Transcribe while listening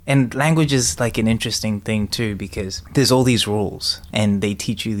And language is like an interesting thing too, because there's all these rules and they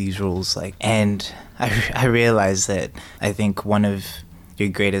teach you these rules, like, and I realized that I think one of your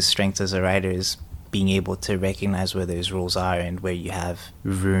greatest strengths as a writer is being able to recognize where those rules are and where you have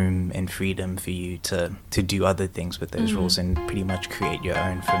room and freedom for you to do other things with those rules and pretty much create your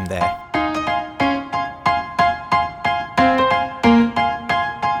own from there.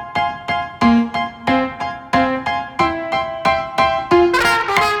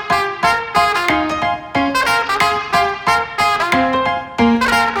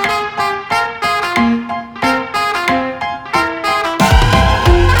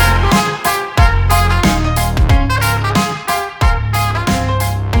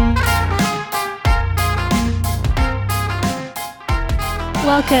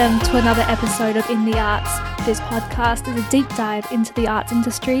 Welcome to another episode of In the Arts. This podcast is a deep dive into the arts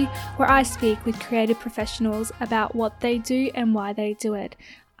industry where I speak with creative professionals about what they do and why they do it.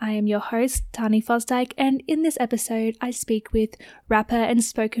 I am your host, Tani Fosdyke, and in this episode I speak with rapper and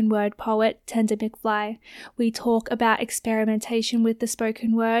spoken word poet Tender McFly. We talk about experimentation with the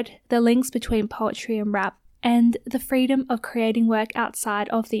spoken word, the links between poetry and rap, and the freedom of creating work outside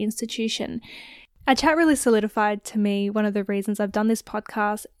of the institution. Our chat really solidified to me one of the reasons I've done this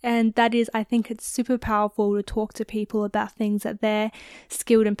podcast, and that is I think it's super powerful to talk to people about things that they're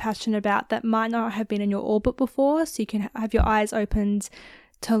skilled and passionate about that might not have been in your orbit before, so you can have your eyes opened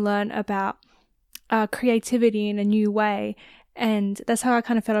to learn about creativity in a new way. And that's how I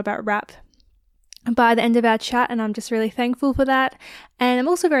kind of felt about rap by the end of our chat, and I'm just really thankful for that. And I'm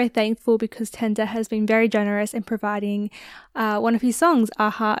also very thankful because Tender has been very generous in providing one of his songs,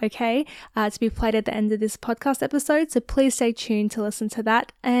 Aha OK, to be played at the end of this podcast episode, so please stay tuned to listen to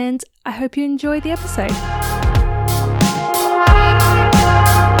that, and I hope you enjoy the episode.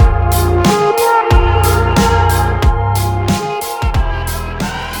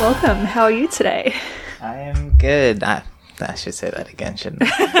 Welcome, how are you today? I am good. I should say that again, shouldn't I?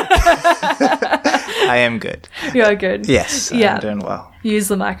 I am good. You're good. Yes, yeah. I'm doing well. Use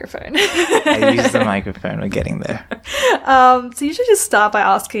the microphone. I use the microphone. We're getting there. So you should just start by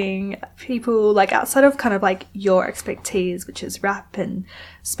asking people, like, outside of kind of like your expertise, which is rap and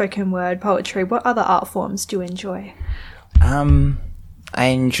spoken word poetry, what other art forms do you enjoy? I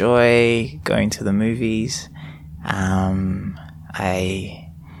enjoy going to the movies. I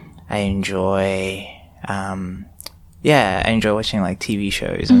enjoy I enjoy watching like TV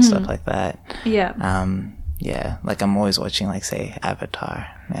shows and stuff like that. Yeah. Like I'm always watching, like, say, Avatar,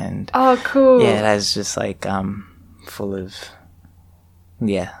 and oh, cool. Yeah, that's just like full of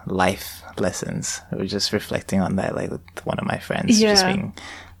life lessons. I was just reflecting on that, like, with one of my friends, just being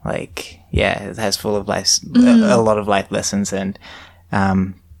like, it has full of life, a lot of life lessons, and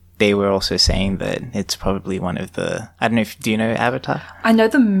they were also saying that it's probably one of the, I don't know do you know Avatar? I know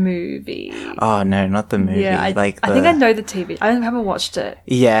the movie. Oh, no, not the movie. Yeah, I think I know the TV. I haven't watched it.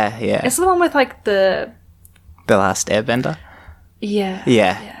 Yeah. It's the one with, like, the Last Airbender? Yeah.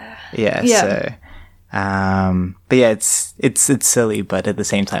 So, but yeah, it's silly, but at the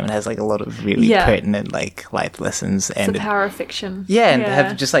same time, it has, like, a lot of really pertinent, like, life lessons. It's and the power of fiction. Yeah, and they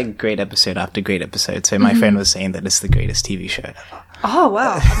have just, like, great episode after great episode. So my friend was saying that it's the greatest TV show ever. Oh,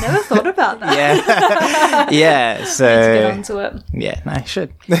 wow. I've never thought about that. Yeah, so... I need to get onto it. Yeah, no, I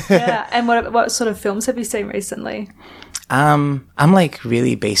should. Yeah, and what sort of films have you seen recently? I'm, like,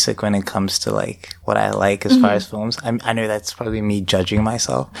 really basic when it comes to, like, what I like as far as films. I know that's probably me judging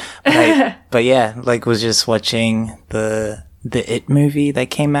myself. But yeah, like, was just watching the It movie that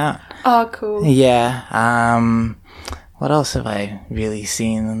came out. Oh, cool. Yeah. What else have I really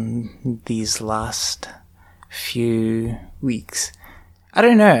seen in these last few weeks? I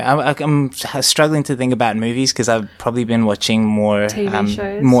don't know. I'm struggling to think about movies because I've probably been watching more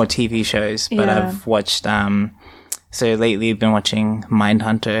TV shows. But I've watched. So lately, I've been watching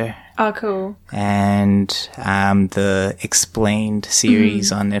Mindhunter. Oh, cool. And the Explained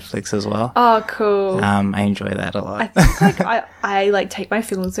series on Netflix as well. Oh, cool. I enjoy that a lot. I think, like, I like take my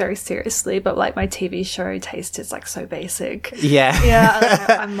films very seriously, but, like, my TV show taste is, like, so basic. Yeah.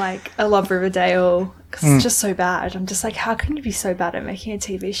 Yeah, I'm like, I love Riverdale because it's just so bad. I'm just like, how can you be so bad at making a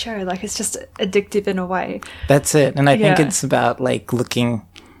TV show? Like, it's just addictive in a way. That's it. And I think it's about, like, looking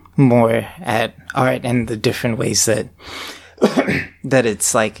more at art and the different ways that that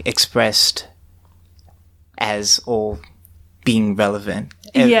it's, like, expressed as all being relevant,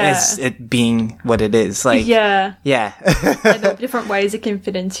 as it being what it is, like, and the different ways it can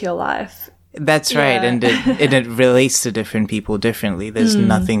fit into your life. That's right, and it relates to different people differently. There's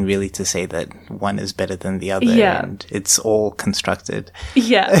nothing really to say that one is better than the other, and it's all constructed.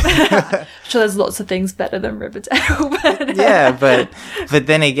 Yeah, sure. There's lots of things better than Riverdale. but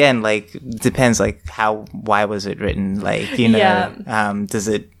then again, like, depends, like, why was it written? Like, you know, does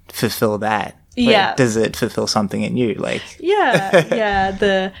it fulfill that? Like, does it fulfill something in you? Like,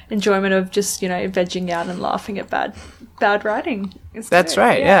 the enjoyment of just, you know, vegging out and laughing at bad writing. That's great.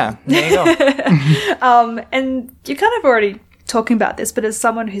 Right. Yeah. There you go. And you're kind of already talking about this, but as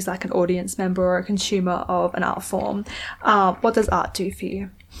someone who's like an audience member or a consumer of an art form, what does art do for you?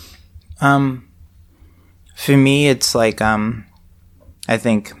 For me, it's like, I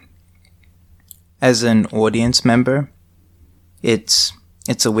think as an audience member, it's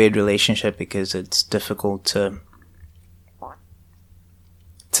a weird relationship because it's difficult to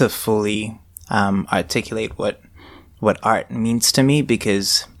fully articulate what art means to me,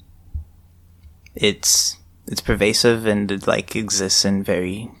 because it's pervasive and it like exists in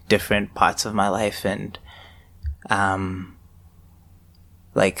very different parts of my life, and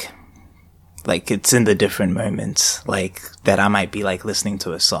like it's in the different moments, like that I might be like listening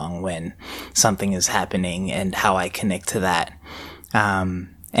to a song when something is happening and how I connect to that,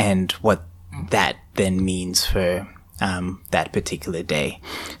 and what that then means for that particular day.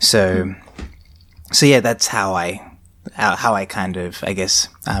 So yeah, that's how I kind of, I guess,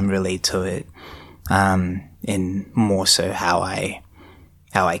 relate to it, in more so how I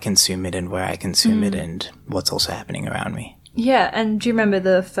consume it and where I consume it and what's also happening around me. Yeah, and do you remember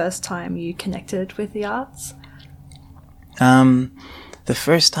the first time you connected with the arts? The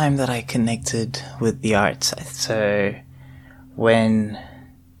first time that I connected with the arts, so when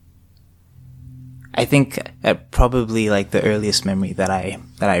I think probably like the earliest memory that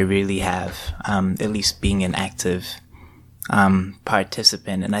I really have, at least being an active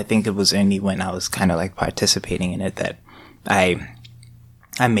participant, and I think it was only when I was kind of like participating in it that I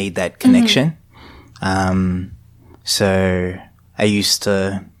made that connection. So I used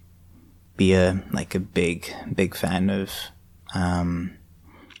to be a big fan of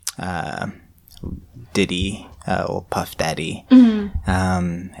Diddy or Puff Daddy, and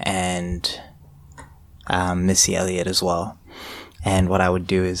Missy Elliott as well. And what I would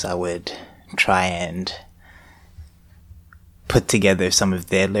do is I would try and put together some of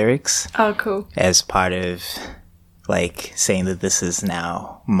their lyrics. Oh, cool. As part of like saying that this is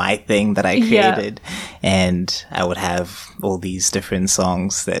now my thing that I created. And I would have all these different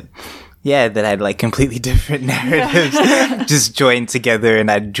songs that had like completely different narratives just joined together, and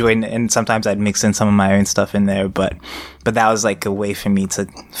and sometimes I'd mix in some of my own stuff in there, but that was like a way for me to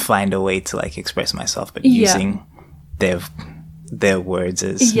find a way to like express myself, but using their words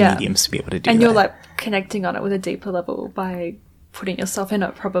as mediums to be able to do that. And you're like connecting on it with a deeper level by putting yourself in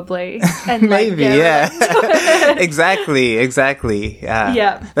it, probably. And maybe, exactly.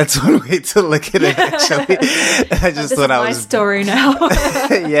 That's one way to look at it, actually. I just thought I was my story now.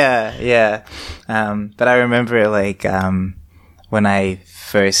 But I remember like when I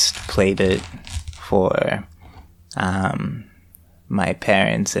first played it for my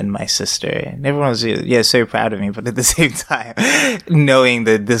parents and my sister, and everyone was so proud of me, but at the same time knowing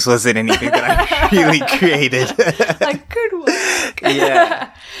that this wasn't anything that I really created. Like, good work.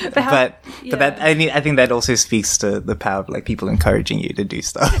 But that I think that also speaks to the power of like people encouraging you to do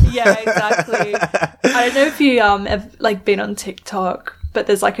stuff. Yeah, exactly. I don't know if you have like been on TikTok, but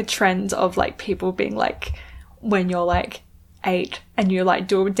there's like a trend of like people being like, when you're like 8 and you like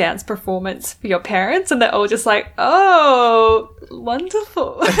do a dance performance for your parents, and they're all just like, oh,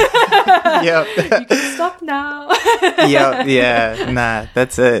 wonderful. You can stop now.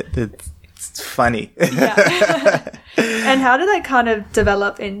 That's it. It's funny. And how did that kind of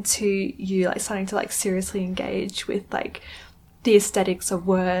develop into you like starting to like seriously engage with like the aesthetics of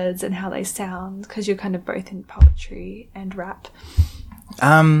words and how they sound, because you're kind of both in poetry and rap?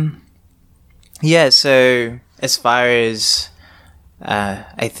 So as far as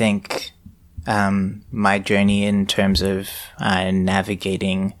I think my journey in terms of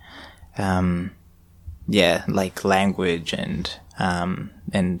navigating like language and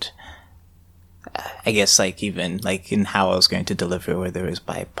I guess like even like in how I was going to deliver, whether it was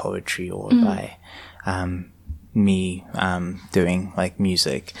by poetry or by me doing like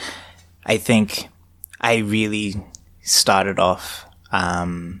music, I think I really started off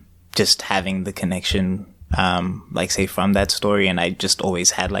just having the connection like say from that story, and I just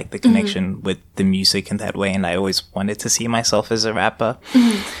always had like the connection with the music in that way, and I always wanted to see myself as a rapper.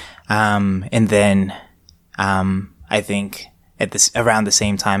 And then I think around the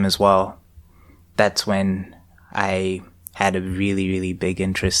same time as well, that's when I had a really, really big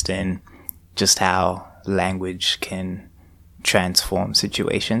interest in just how language can transform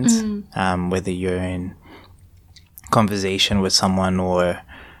situations, whether you're in conversation with someone or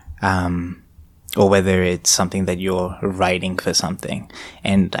whether it's something that you're writing for something.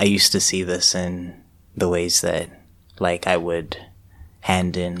 And I used to see this in the ways that, like, I would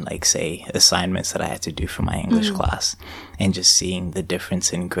hand in, like, say, assignments that I had to do for my English class, and just seeing the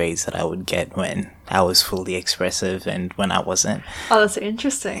difference in grades that I would get when I was fully expressive and when I wasn't. Oh, that's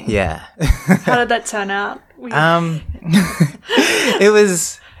interesting. Yeah. How did that turn out? It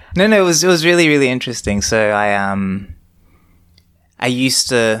was really, really interesting. So I used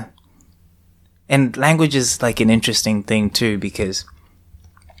to, and language is like an interesting thing too, because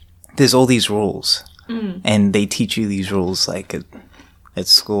there's all these rules, and they teach you these rules like at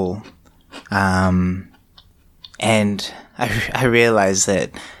school. And I realized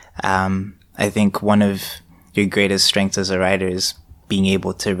that I think one of your greatest strengths as a writer is being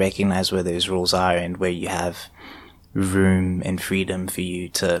able to recognize where those rules are and where you have room and freedom for you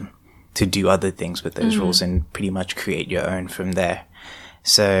to do other things with those rules and pretty much create your own from there.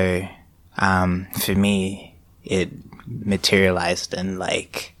 So for me, it materialized in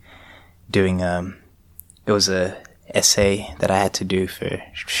like doing it was a essay that I had to do for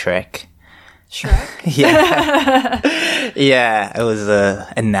Shrek. Yeah. Yeah, it was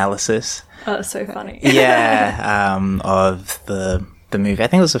a analysis. Oh, that's so funny. Yeah, of the movie. I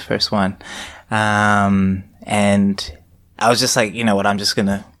think it was the first one. And I was just like, you know what, I'm just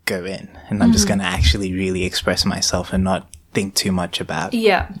gonna go in and I'm just gonna actually really express myself and not think too much about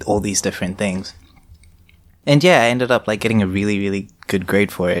all these different things. And yeah, I ended up like getting a really, really good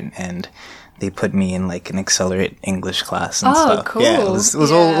grade for it, and they put me in like an accelerate English class and stuff. Cool. Yeah, it was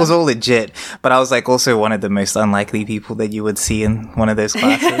all legit. But I was like also one of the most unlikely people that you would see in one of those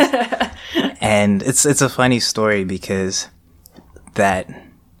classes. And it's a funny story because that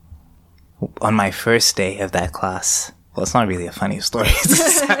on my first day of that class, well, it's not really a funny story, it's a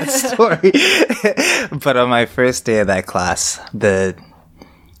sad story. But on my first day of that class, the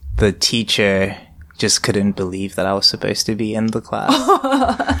teacher just couldn't believe that I was supposed to be in the class.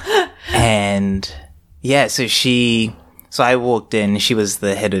 And yeah, so I walked in, she was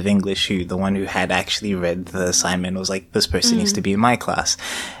the head of English, the one who had actually read the assignment, was like, this person needs to be in my class.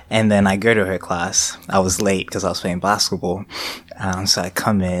 And then I go to her class. I was late because I was playing basketball. So I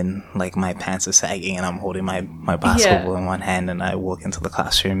come in, like my pants are sagging and I'm holding my basketball in one hand, and I walk into the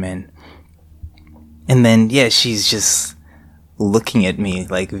classroom and then, yeah, she's just looking at me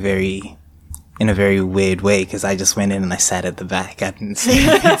like in a very weird way, because I just went in and I sat at the back. I didn't say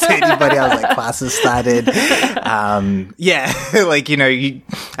anything to anybody. I was like, classes started. Yeah, like, you know,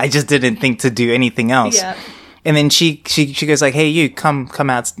 I just didn't think to do anything else. Yeah. And then she goes like, hey, you come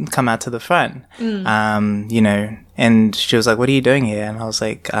out to the front. You know, and she was like, what are you doing here? And I was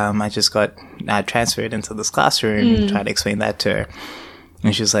like, I just got transferred into this classroom, and tried to explain that to her.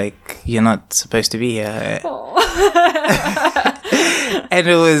 And she was like, you're not supposed to be here. And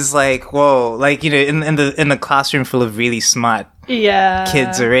it was like, whoa, like, you know, in the classroom full of really smart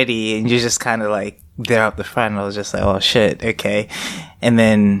kids already, and you're just kind of like there up the front. And I was just like, oh shit, okay. And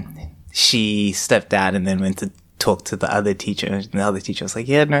then she stepped out and then went to talk to the other teacher, and the other teacher was like,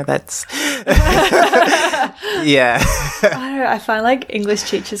 yeah, no, that's yeah. I don't know, I find like English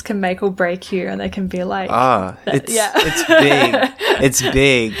teachers can make or break you, and they can be like, it's big. It's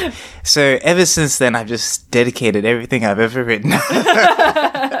big. So ever since then, I've just dedicated everything I've ever written.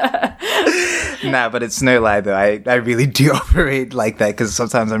 Nah, but it's no lie though. I really do operate like that, because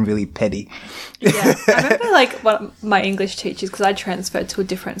sometimes I'm really petty. Yeah, I remember like one of my English teachers, because I transferred to a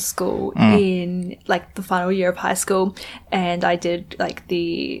different school in like the final year of high school, and I did like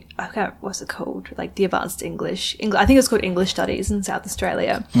what's it called? Like the advanced English. I think it was called English Studies in South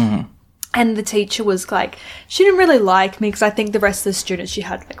Australia. And the teacher was like, she didn't really like me, because I think the rest of the students she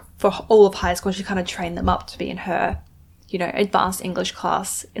had, like for all of high school, she kind of trained them up to be in her, you know, advanced English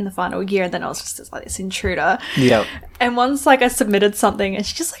class in the final year. And then I was just like this intruder. Yeah. And once like I submitted something, and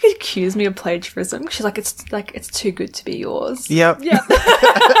she just like accused me of plagiarism. She's like, it's too good to be yours. Yep. Yeah.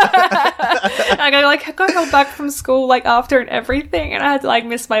 I got held back from school like after and everything, and I had to like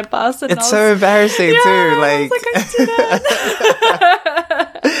miss my bus. And it's so embarrassing too. Like, I didn't.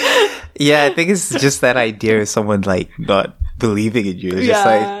 Yeah, I think it's just that idea of someone like not believing in you. It's just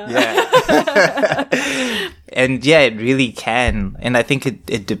like, yeah. And yeah, it really can. And I think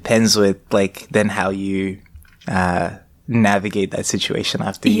it depends with like then how you navigate that situation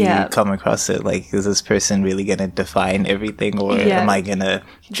after you come across it. Like, is this person really going to define everything, or am I going to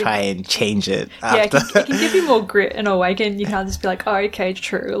try and change it after? Yeah, it can give you more grit in a way, and you can't just be like, oh, okay,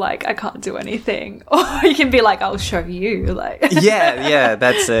 true, like, I can't do anything. Or you can be like, I'll show you, like. yeah,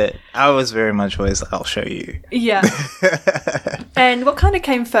 that's it. I was very much always like, I'll show you. Yeah. And what kind of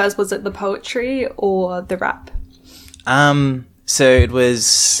came first? Was it the poetry or the rap? So it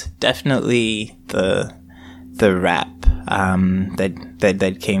was definitely the rap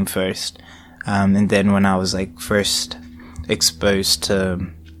that came first, and then when I was like first exposed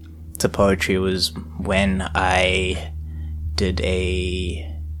to poetry was when I did I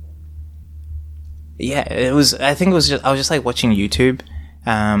was just like watching YouTube,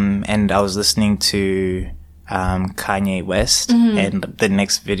 and I was listening to Kanye West, and the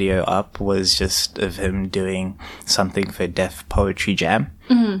next video up was just of him doing something for Def Poetry Jam.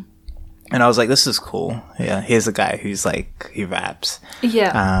 And I was like, this is cool. Yeah, here's a guy who's like, he raps.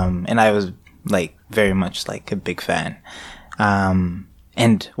 Yeah. And I was like very much like a big fan.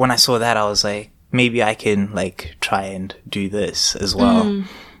 And when I saw that, I was like, maybe I can like try and do this as well.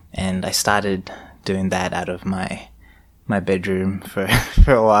 And I started doing that out of my bedroom for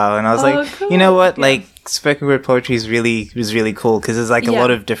a while, and I was cool. You know what, like spoken word poetry is really cool, because there's like a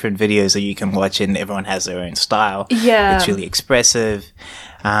lot of different videos that you can watch, and everyone has their own style. It's really expressive.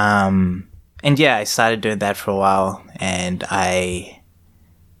 And I started doing that for a while, and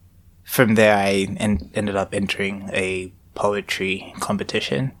from there I ended up entering a poetry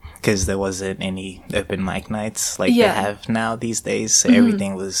competition, because there wasn't any open mic nights like they have now these days, so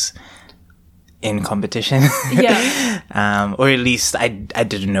everything was in competition. Or at least I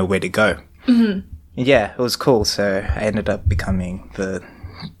didn't know where to go. It was cool, so I ended up becoming the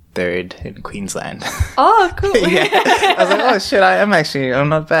third in Queensland. Oh, cool. I was like, oh shit, I'm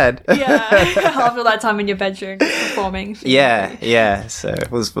not bad. After that time in your bedroom performing. So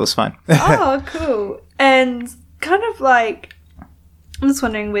it was fun. Oh, cool. And kind of like, I'm just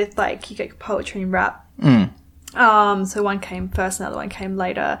wondering, with like, you get poetry and rap, so one came first, another one came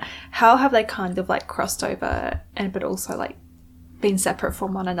later. How have they kind of like crossed over, and but also like been separate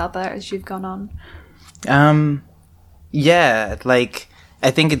from one another as you've gone on? Like I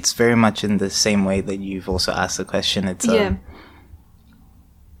think it's very much in the same way that you've also asked the question. It's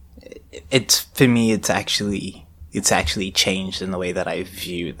for me, it's actually changed in the way that I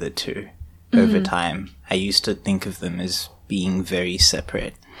view the two over time. I used to think of them as being very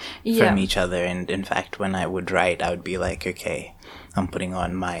separate from each other, and in fact when I would write, I would be like, okay, I'm putting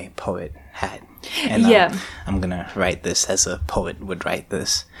on my poet hat, and I'm gonna write this as a poet would write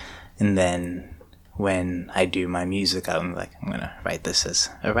this. And then when I do my music, I'm like, I'm gonna write this as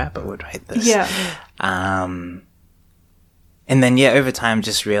a rapper would write this. And then over time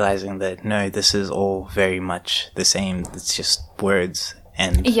just realizing that no, this is all very much the same. It's just words,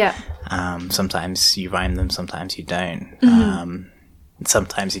 and sometimes you rhyme them, sometimes you don't.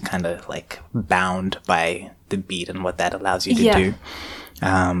 Sometimes you're kind of like bound by the beat and what that allows you to do.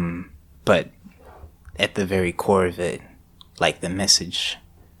 But at the very core of it, like the message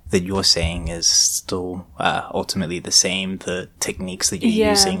that you're saying is still ultimately the same. The techniques that you're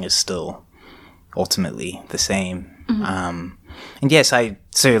using is still ultimately the same. And yes, I've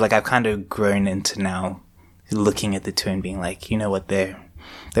kind of grown into now looking at the two and being like, you know what, they're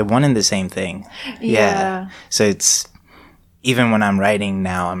one and the same thing. So it's, even when I'm writing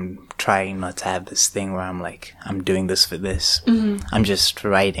now, I'm trying not to have this thing where I'm like, I'm doing this for this. I'm just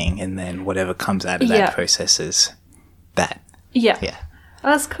writing, and then whatever comes out of that process is that. Oh,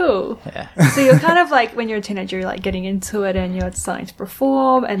 that's cool. So you're kind of like, when you're a teenager, you're like getting into it and you're starting to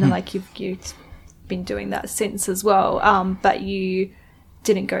perform, and then like you've been doing that since as well. But you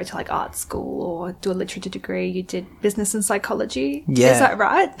didn't go to like art school or do a literature degree. You did business and psychology. Is that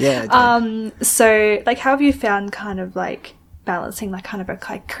right? I did. So like, how have you found kind of like balancing like kind of a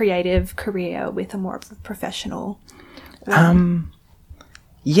like creative career with a more of a professional one?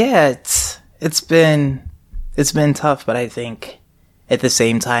 It's been tough, but I think at the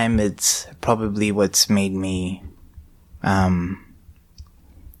same time it's probably what's made me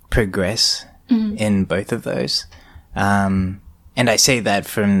progress in both of those. And I say that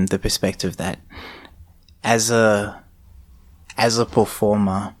from the perspective that as a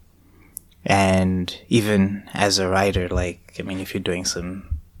performer, and even as a writer, like, I mean, if you're doing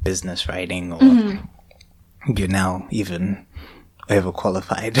some business writing, or you're now even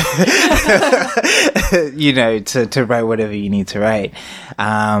overqualified, to write whatever you need to write.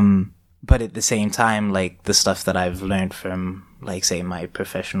 But at the same time, like, the stuff that I've learned from, like, say, my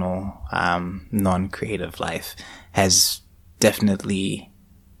professional, non-creative life has definitely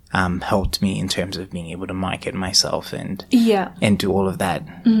helped me in terms of being able to market myself and Yeah. and do all of that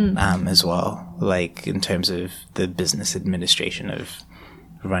as well, like in terms of the business administration of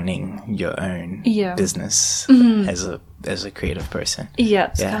running your own business as a creative person. Yeah,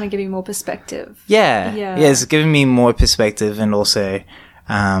 it's kind of giving more perspective. Yeah, Yeah. it's giving me more perspective, and also,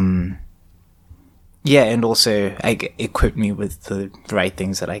 and also, equip me with the right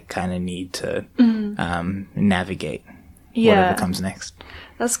things that I kind of need to navigate whatever comes next.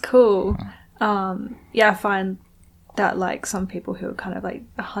 That's cool. I find that like some people who are kind of like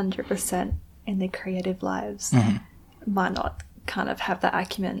 100% in their creative lives might not kind of have the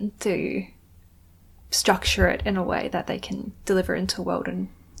acumen to structure it in a way that they can deliver into the world in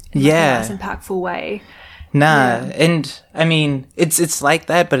a nice, impactful way. And I mean, it's like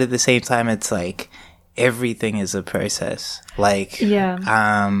that, but at the same time, it's like everything is a process. Like,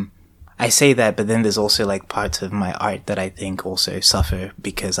 I say that, but then there's also like parts of my art that I think also suffer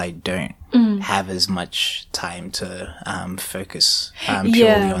because I don't have as much time to focus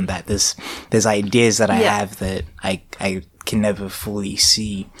purely on that. There's ideas that I have that I can never fully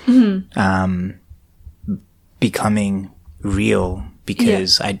see becoming real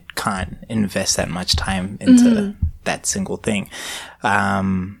because I can't invest that much time into that single thing.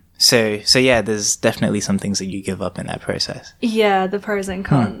 So yeah, there's definitely some things that you give up in that process. Yeah, the pros and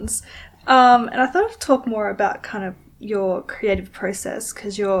cons. And I thought I'd talk more about kind of your creative process,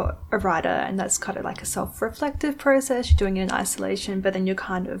 because you're a writer and that's kind of like a self-reflective process. You're doing it in isolation, but then you're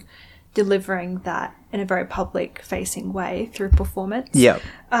kind of delivering that in a very public-facing way through performance. Yeah.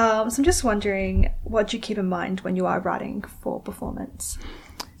 So I'm just wondering, what do you keep in mind when you are writing for performance?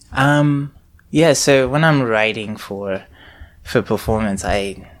 So when I'm writing for performance,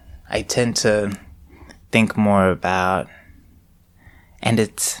 I tend to think more about, and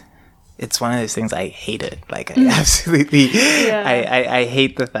it's one of those things, I hate it. Like, I absolutely, I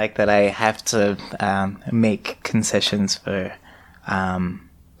hate the fact that I have to make concessions for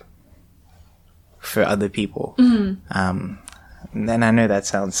other people. And I know that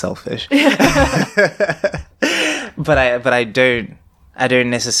sounds selfish, but I don't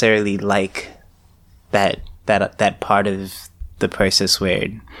necessarily like that part of the process where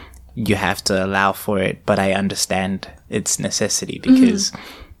you have to allow for it, but I understand its necessity because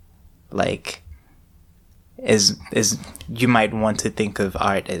like as you might want to think of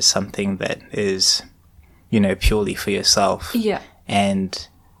art as something that is, purely for yourself. Yeah. And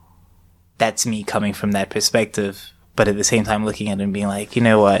that's me coming from that perspective, but at the same time looking at it and being like, you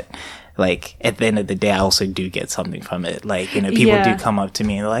know what? Like, at the end of the day, I also do get something from it. Like, people do come up to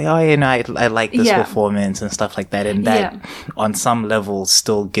me and they're like, oh, I like this performance and stuff like that. And that, on some level,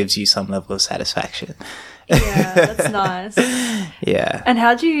 still gives you some level of satisfaction. Yeah, that's nice. Yeah. And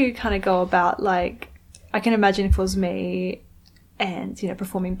how do you kind of go about, like, I can imagine if it was me and,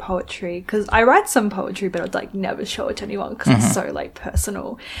 performing poetry, because I write some poetry, but I'd, like, never show it to anyone because it's so, like,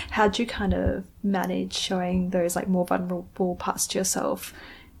 personal. How do you kind of manage showing those, like, more vulnerable parts to yourself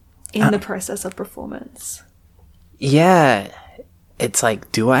in the process of performance? Yeah. It's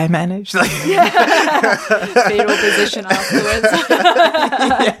like, do I manage? Like, fetal position afterwards.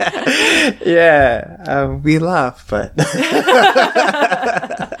 We laugh, but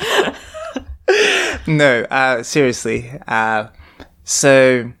no, seriously.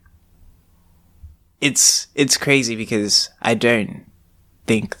 So it's crazy because I don't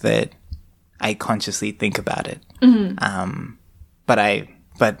think that I consciously think about it. But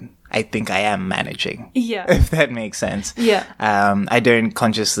I think I am managing. Yeah. If that makes sense. Yeah. I don't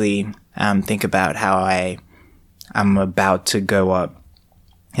consciously think about how I'm about to go up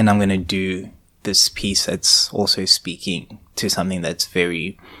and I'm going to do this piece that's also speaking to something that's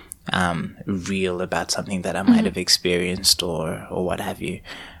very real about something that I might have experienced or what have you.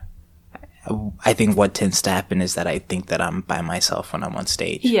 I think what tends to happen is that I think that I'm by myself when I'm on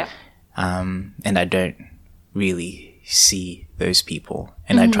stage. Yeah. And I don't really see those people,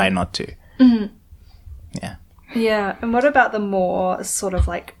 and I try not to. Yeah. Yeah. And what about the more sort of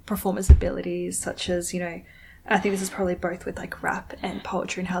like performance abilities, such as, I think this is probably both with like rap and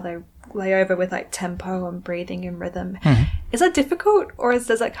poetry and how they lay over with like tempo and breathing and rhythm. Is that difficult, or does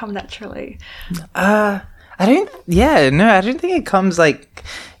that come naturally? I don't think it comes like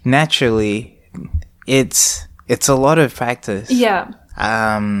naturally. It's a lot of practice. Yeah.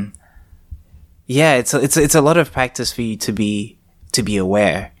 Yeah, it's a lot of practice for you to be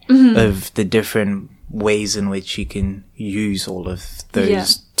aware of the different ways in which you can use all of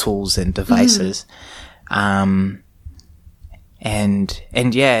those tools and devices. And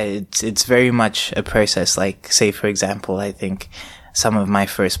it's very much a process. Like, say for example, I think some of my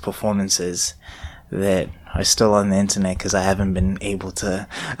first performances that are still on the internet because I haven't been able to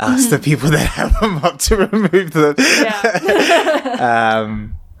ask the people that have them up to remove them. Yeah.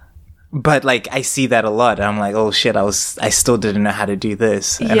 But like I see that a lot. I'm like, oh shit, I still didn't know how to do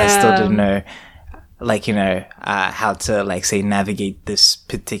this, and I still didn't know, like, you know, how to, like, say, navigate this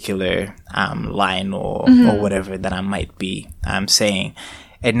particular line or whatever that I might be saying.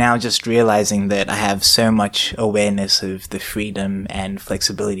 And now just realizing that I have so much awareness of the freedom and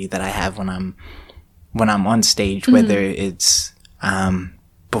flexibility that I have when I'm on stage, whether it's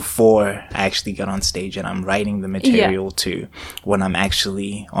before I actually get on stage and I'm writing the material to when I'm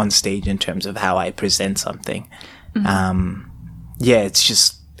actually on stage in terms of how I present something.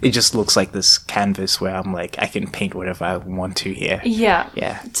 It just looks like this canvas where I'm like, I can paint whatever I want to here.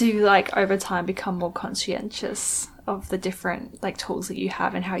 Yeah. Do, like, over time become more conscientious of the different, like, tools that you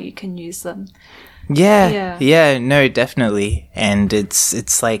have and how you can use them. Yeah, no, definitely. And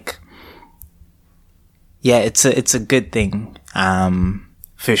it's like, yeah, it's a good thing,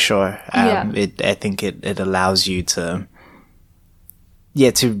 for sure. I think it allows you to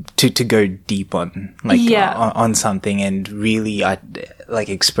go deep on, like, on something and really like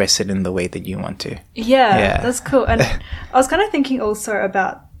express it in the way that you want to. Yeah, that's cool. And I was kind of thinking also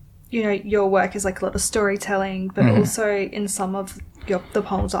about, you know, your work is like a lot of storytelling, but also in some of the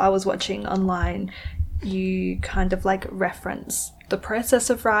poems I was watching online, you kind of like reference the process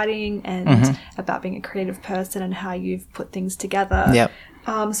of writing and about being a creative person and how you've put things together. Yep.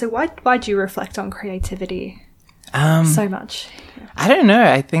 So why do you reflect on creativity so much? I don't know.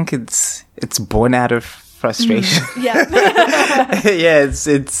 I think it's born out of frustration. Yeah.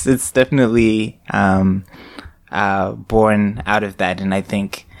 It's definitely born out of that, and I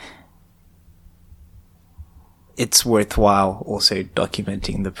think it's worthwhile also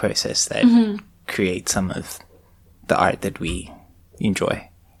documenting the process that creates some of the art that we enjoy,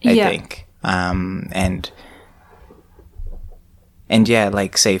 I think. And yeah,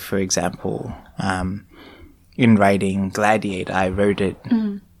 like, say, for example, in writing Gladiator, I wrote it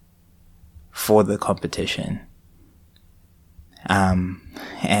for the competition.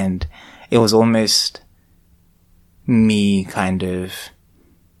 And it was almost me kind of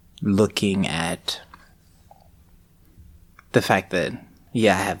looking at the fact that, I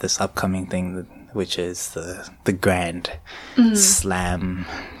have this upcoming thing, which is the Grand Slam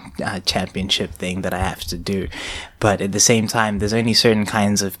championship thing that I have to do. But at the same time, there's only certain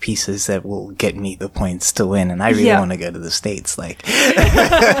kinds of pieces that will get me the points to win. And I really want to go to the States. Like,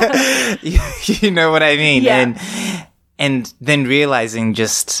 you know what I mean? Yeah. And then realizing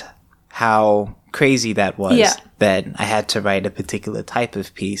just how crazy that was, that I had to write a particular type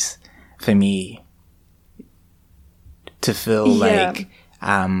of piece for me to feel like,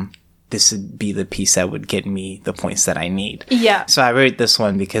 this would be the piece that would get me the points that I need. Yeah. So I wrote this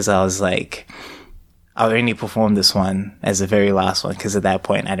one because I was like, I'll only perform this one as the very last one, because at that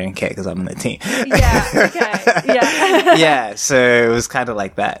point I don't care because I'm on the team. Yeah. So it was kind of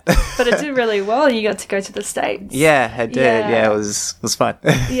like that. But it did really well. You got to go to the States. Yeah, I did. Yeah, it was fun.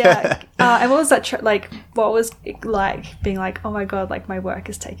 And what was that what was it like being like, oh my god, like my work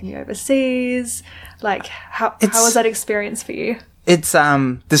is taking me overseas? Like how was that experience for you? It's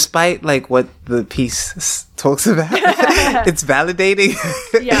despite like what the piece talks about, it's validating.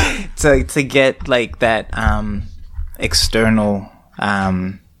 to get like that external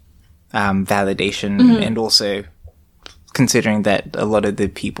validation, and also considering that a lot of the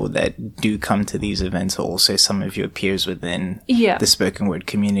people that do come to these events are also some of your peers within the spoken word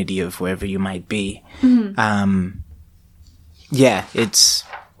community of wherever you might be.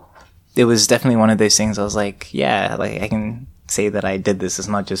 It was definitely one of those things. I was like, like I can say that I did this. It's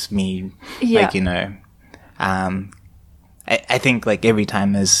not just me. Like, you know, I think like every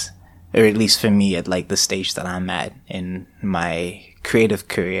time or at least for me at like the stage that I'm at in my creative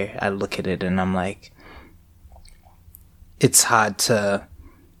career, I look at it and I'm like, it's hard to,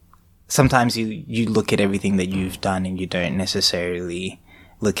 sometimes you look at everything that you've done and you don't necessarily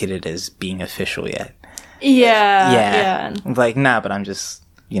look at it as being official yet. Yeah. Like, nah, but I'm just,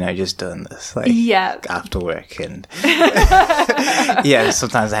 just doing this, like, after work, and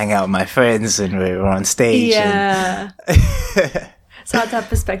sometimes I hang out with my friends and we're on stage. It's hard to have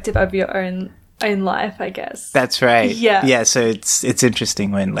perspective of your own life, I guess. That's right. So it's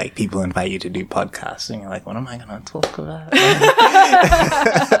interesting when like people invite you to do podcasts and you're like, what am I gonna talk about?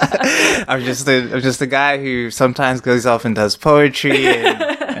 I'm just a guy who sometimes goes off and does poetry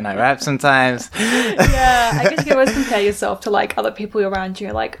and I rap sometimes. I guess you can always compare yourself to like other people around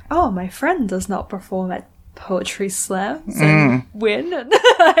you. Like, oh, my friend does not perform at poetry slams and win. And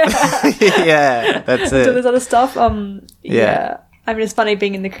that's it. do this other stuff. I mean, it's funny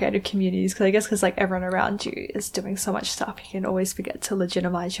being in the creative communities because I guess because like everyone around you is doing so much stuff, you can always forget to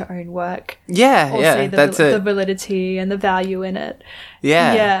legitimize your own work. Yeah, or yeah, see that's the it. validity and the value in it.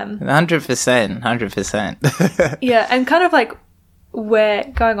 Yeah, 100%. Yeah, and kind of like where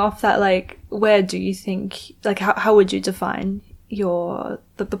going off that, like where do you think, like how would you define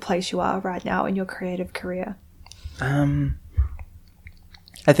the place you are right now in your creative career? I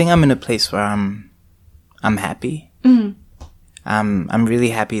think I'm in a place where I'm happy. Mm-hmm. I'm really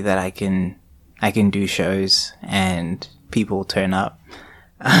happy that I can do shows and people turn up.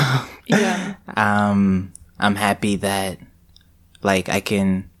 Yeah. I'm happy that like I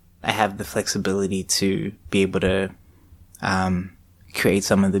have the flexibility to be able to create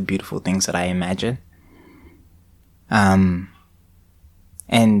some of the beautiful things that I imagine. And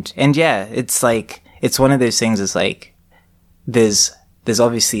yeah, it's like, it's one of those things. It's like there's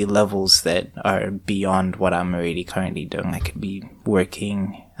obviously levels that are beyond what I'm already currently doing. I could be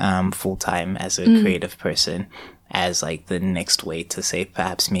working full time as a creative person as like the next way to say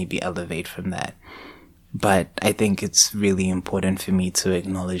perhaps maybe elevate from that. But I think it's really important for me to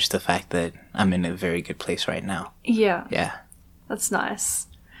acknowledge the fact that I'm in a very good place right now. Yeah. Yeah. That's nice.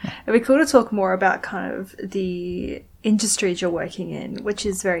 It'd be cool to talk more about kind of the industries you're working in, which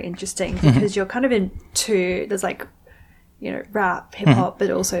is very interesting because you're kind of in there's like, you know, rap, hip hop, but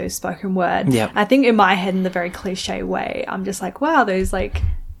also spoken word. Yeah. I think in my head, in the very cliche way, I'm just like, wow, those like,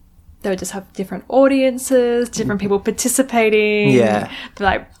 they'll just have different audiences, different people participating. Yeah. But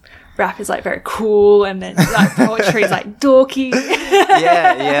like, rap is like very cool, and then like poetry is like dorky.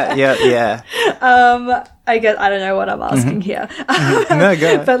 Yeah. I guess I don't know what I'm asking here. No,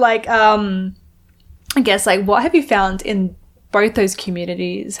 go ahead. But like, I guess like, what have you found in both those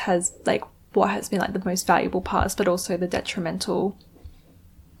communities what has been like the most valuable parts, but also the detrimental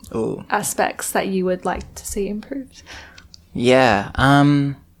aspects that you would like to see improved? Yeah.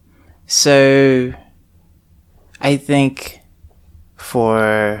 So I think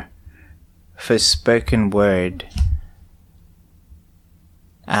for spoken word,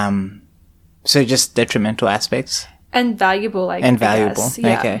 so just detrimental aspects and valuable, like, and valuable. I guess,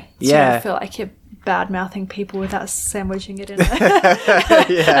 yeah. Okay. So Yeah. you don't feel like you're bad mouthing people without sandwiching it in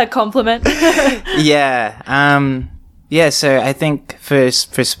a compliment. Yeah. Yeah. So I think for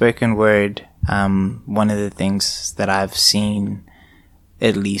spoken word, one of the things that I've seen,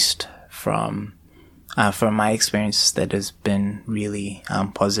 at least from my experience, that has been really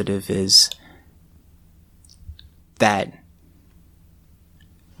positive is that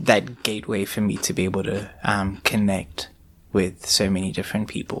gateway for me to be able to connect with so many different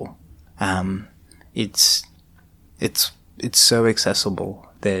people. It's so accessible.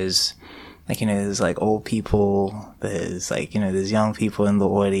 There's there's like old people, there's like, there's young people in the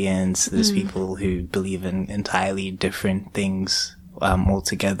audience, there's people who believe in entirely different things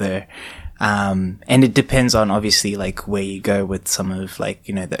altogether. And it depends on obviously like where you go with some of like,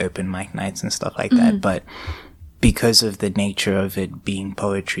 the open mic nights and stuff like that. But because of the nature of it being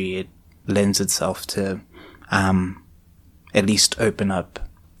poetry, it lends itself to at least open up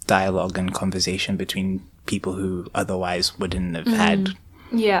dialogue and conversation between people who otherwise wouldn't have had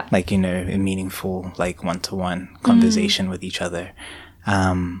like, a meaningful like one-to-one conversation with each other.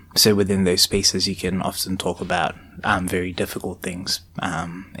 So within those spaces you can often talk about very difficult things,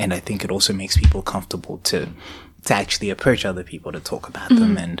 and I think it also makes people comfortable to actually approach other people to talk about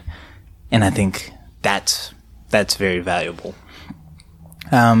them, and I think that's very valuable.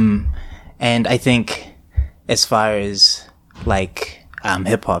 And I think as far as like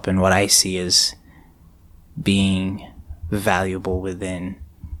hip hop and what I see as being valuable within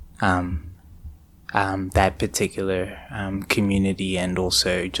that particular community, and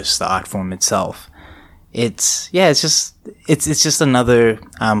also just the art form itself, it's just another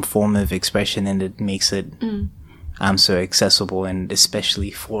form of expression, and it makes it so accessible, and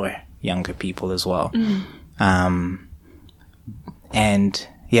especially for younger people as well. And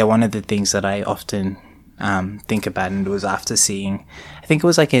yeah, one of the things that I often think about, and it was after seeing, I think it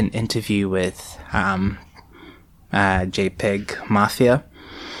was like an interview with JPEG Mafia,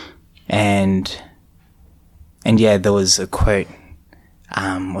 and yeah, there was a quote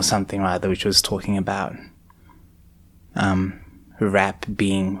or something rather, which was talking about rap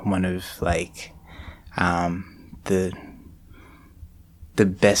being one of like the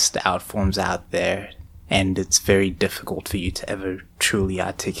best art forms out there, and it's very difficult for you to ever truly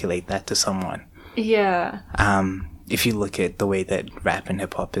articulate that to someone. Yeah. If you look at the way that rap and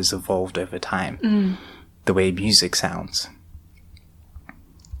hip hop has evolved over time, the way music sounds,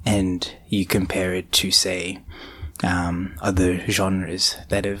 and you compare it to, say, other genres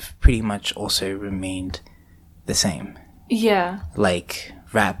that have pretty much also remained the same. Yeah. Like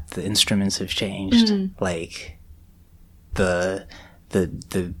rap, the instruments have changed. Like the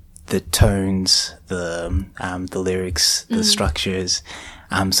tones, the lyrics, the structures.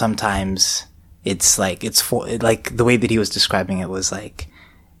 Sometimes it's like like the way that he was describing it was like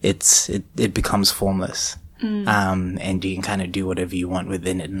it becomes formless. And you can kind of do whatever you want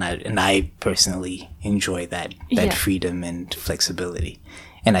within it. And I personally enjoy that freedom and flexibility.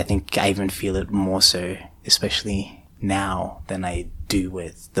 And I think I even feel it more so, especially now, than I do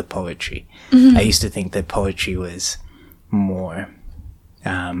with the poetry. I used to think that poetry was more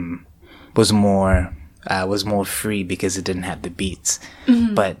free because it didn't have the beats.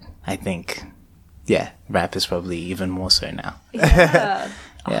 But I think, rap is probably even more so now. Yeah.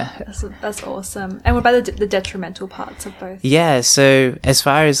 That's awesome. And what about the detrimental parts of both? Yeah, so as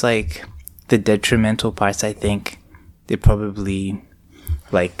far as like the detrimental parts, I think they probably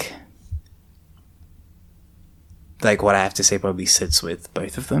like what I have to say probably sits with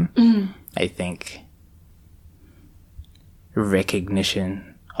both of them. I think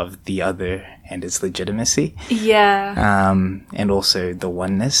recognition of the other and its legitimacy. Yeah. And also the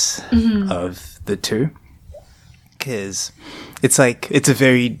oneness of the two. Because it's like, it's a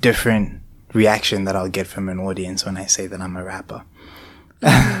very different reaction that I'll get from an audience when I say that I'm a rapper.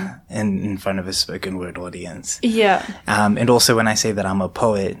 And in front of a spoken word audience. Yeah. And also when I say that I'm a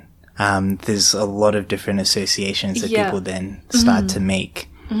poet, there's a lot of different associations that people then start to make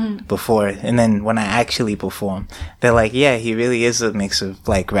before. And then when I actually perform, they're like, yeah, he really is a mix of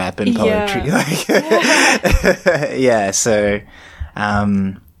like rap and poetry. So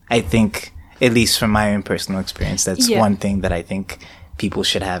I think, at least from my own personal experience, that's one thing that I think people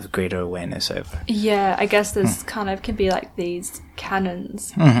should have greater awareness over. Yeah, I guess there's kind of can be like these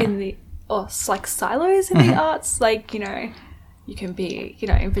canons in the, or like silos in the arts. Like, you know, you can be, you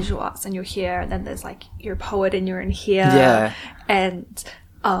know, in visual arts and you're here, and then there's like, you're a poet and you're in here. Yeah. And,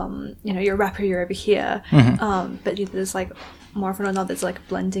 you know, you're a rapper, you're over here. But there's like, more often or not, there's like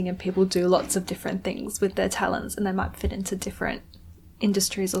blending, and people do lots of different things with their talents, and they might fit into different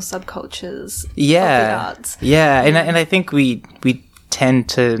industries or subcultures of the arts. And I think we tend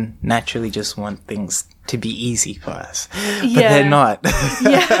to naturally just want things to be easy for us, but they're not. We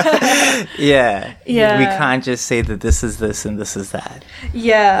can't just say that this is this and this is that.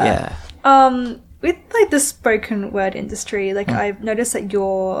 With like the spoken word industry, like I've noticed that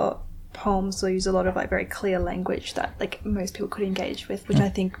your poems will use a lot of like very clear language that like most people could engage with, which I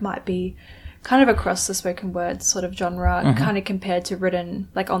think might be kind of across the spoken word sort of genre, kind of compared to written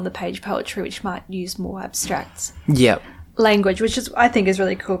like on the page poetry, which might use more abstract language, which is, I think, is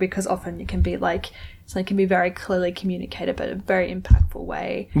really cool, because often it can be like, something can be very clearly communicated but in a very impactful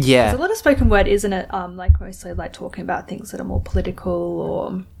way. There's a lot of spoken word, isn't it, like mostly like talking about things that are more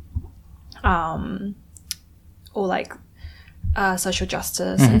political or like social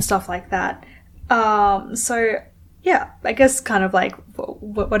justice and stuff like that. So yeah, I guess kind of like,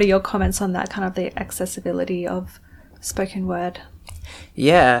 what are your comments on that, kind of the accessibility of spoken word?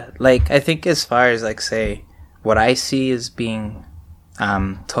 Yeah, like I think as far as like, say, what I see as being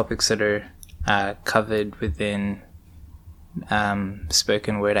topics that are covered within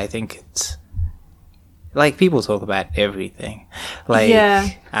spoken word, I think it's like people talk about everything. Like,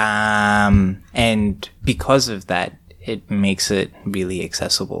 and because of that, it makes it really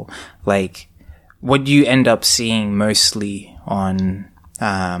accessible. Like, what you end up seeing mostly on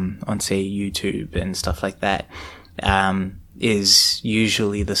say YouTube and stuff like that, is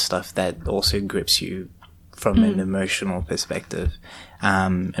usually the stuff that also grips you from an emotional perspective,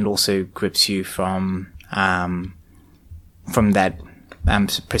 and also grips you from that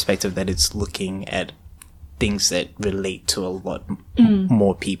perspective that it's looking at things that relate to a lot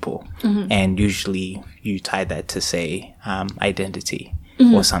more people, and usually you tie that to, say, identity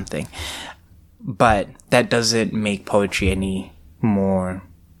or something. But that doesn't make poetry any more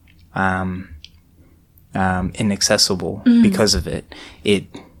inaccessible because of it.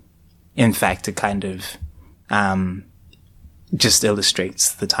 In fact, it kind of just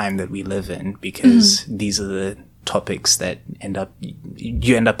illustrates the time that we live in, because these are the topics that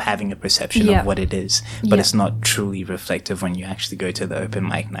you end up having a perception of what it is, but it's not truly reflective when you actually go to the open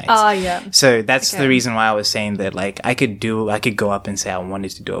mic nights. So that's the reason why I was saying that, like, I could go up and say I wanted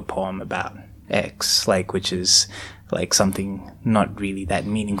to do a poem about X, like, which is like something not really that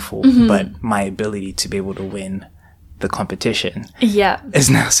meaningful, but my ability to be able to win the competition is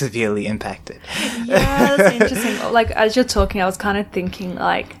now severely impacted. Yeah, that's interesting. Like, as you're talking, I was kind of thinking,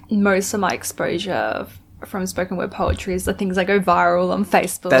 like, most of my exposure of from spoken word poetry is the things that go viral on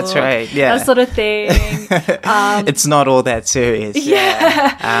Facebook. That's right. Yeah. That sort of thing. It's not all that serious.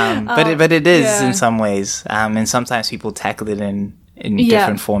 Yeah. But it is yeah. in some ways. And sometimes people tackle it in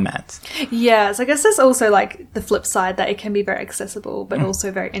different formats. Yeah, so I guess there's also like the flip side that it can be very accessible, but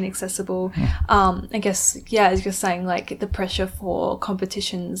also very inaccessible. I guess, yeah, as you're saying, like the pressure for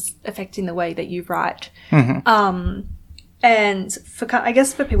competitions affecting the way that you write. And I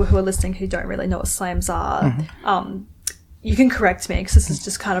guess for people who are listening who don't really know what slams are, you can correct me because this is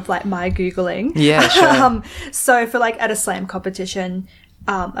just kind of like my Googling. Yeah, sure. So for like at a slam competition,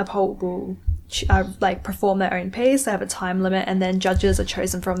 a poet will like perform their own piece. They have a time limit, and then judges are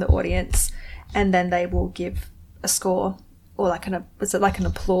chosen from the audience, and then they will give a score or like is it like an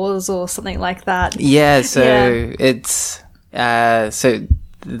applause or something like that? Yeah. So it's so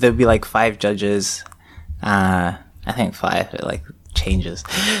there'll be like 5 judges. I think 5. It like changes,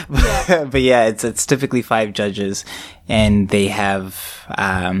 but yeah, it's typically 5 judges, and they have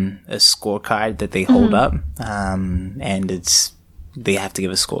a scorecard that they hold up, and they have to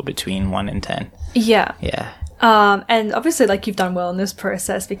give a score between 1 and 10. Yeah. Yeah. And obviously, like, you've done well in this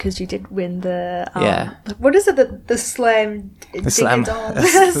process because you did win the what is it, the slam the slam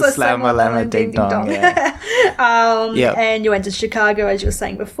ding dong. Yeah. And you went to Chicago, as you were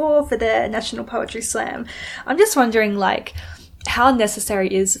saying before, for the National Poetry Slam. I'm just wondering, like, how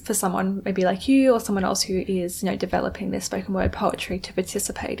necessary is for someone maybe like you or someone else who is, developing their spoken word poetry to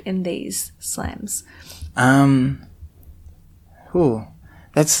participate in these slams?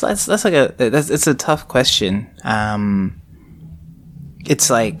 It's a tough question. It's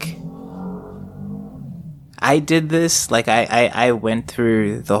like I did this, like I went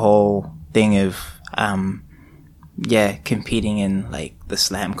through the whole thing of competing in like the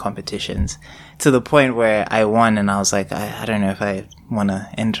slam competitions to the point where I won, and I was like, I don't know if I want to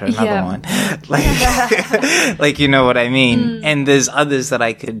enter another one. Like you know what I mean? And there's others that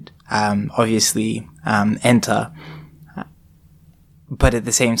I could obviously enter. But at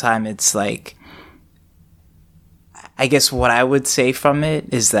the same time, it's like, I guess what I would say from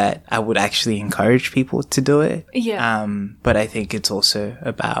it is that I would actually encourage people to do it. Yeah. But I think it's also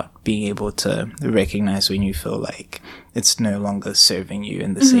about being able to recognize when you feel like it's no longer serving you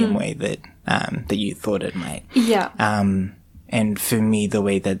in the same way that you thought it might. Yeah. And for me, the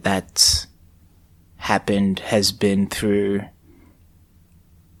way that that's happened has been through,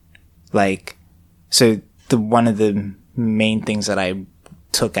 like, so one of the main things that I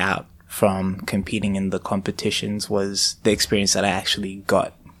took out from competing in the competitions was the experience that I actually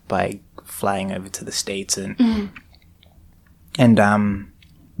got by flying over to the States and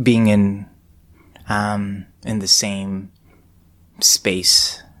being in the same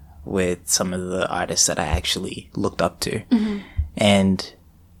space with some of the artists that I actually looked up to, and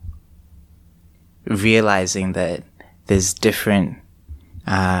realizing that there's different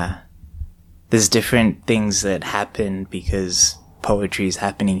things that happen because poetry is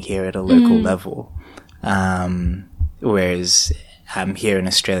happening here at a local level. Whereas here in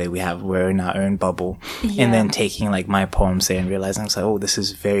Australia, we're in our own bubble. And then taking like my poems there and realizing, it's like, oh, this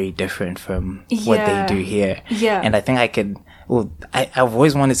is very different from what they do here. Yeah. And I think I've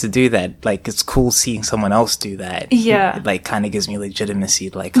always wanted to do that. Like, it's cool seeing someone else do that. Yeah. It, like, kind of gives me legitimacy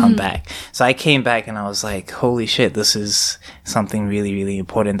to, like, come back. So I came back and I was like, holy shit, this is something really, really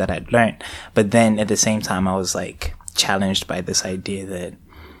important that I'd learned. But then at the same time, I was, like, challenged by this idea that,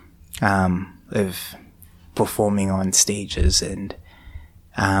 of performing on stages and,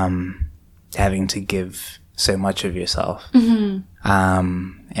 having to give so much of yourself.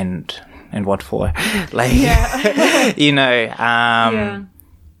 And what for? Like,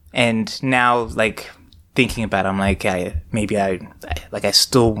 and now, like, thinking about it, I'm like, I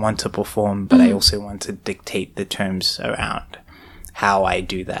still want to perform, but I also want to dictate the terms around how I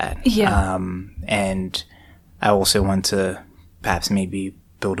do that. Yeah. And I also want to perhaps maybe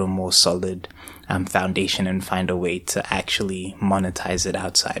build a more solid foundation and find a way to actually monetize it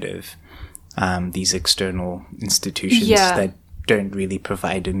outside of these external institutions that don't really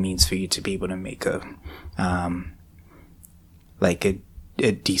provide a means for you to be able to make a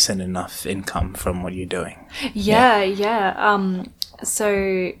decent enough income from what you're doing.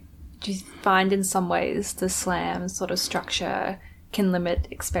 So do you find in some ways the slam sort of structure can limit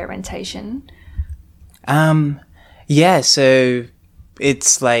experimentation? So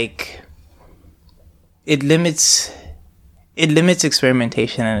it's like it limits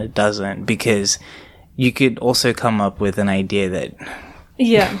experimentation, and it doesn't, because you could also come up with an idea that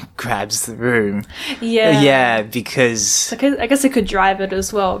grabs the room. Because so I guess it could drive it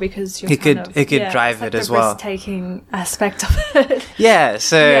as well, because you're it could drive it as well. Risk-taking aspect of it.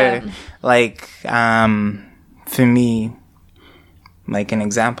 Like for me, like an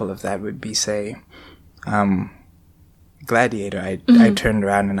example of that would be, say, Gladiator. I turned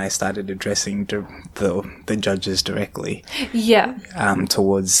around and I started addressing the judges directly.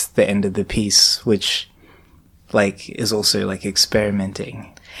 Towards the end of the piece, which like is also like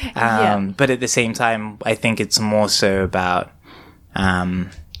experimenting. But at the same time, I think it's more so about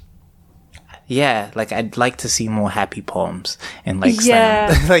like I'd like to see more happy poems and like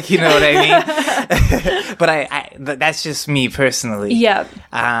slam. Like, you know what I mean? But that's just me personally.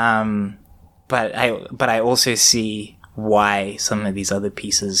 But I also see why some of these other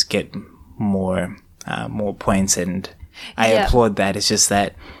pieces get more points, and I applaud that. It's just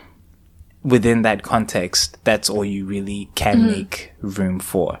that within that context, that's all you really can make room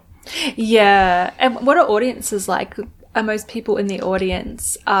for. And what are audiences like? Are most people in the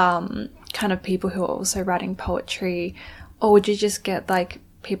audience kind of people who are also writing poetry, or would you just get like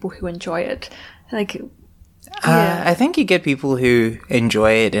people who enjoy it? Like, I think you get people who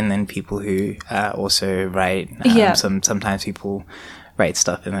enjoy it, and then people who also write. Sometimes people write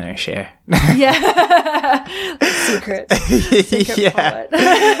stuff and then I share. Secret poet.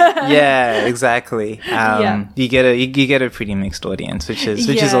 Exactly. You get a pretty mixed audience, which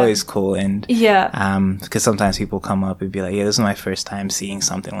is always cool, and because sometimes people come up and be like, this is my first time seeing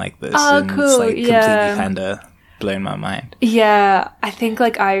something like this, and cool. It's like completely kind of blown my mind. I think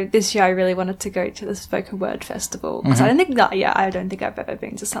like this year I really wanted to go to the spoken word festival, because I don't think I've ever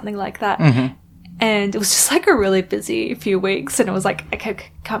been to something like that. And it was just like a really busy few weeks, and it was like I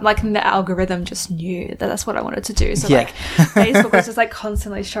kept like the algorithm just knew that that's what I wanted to do. So like Facebook was just like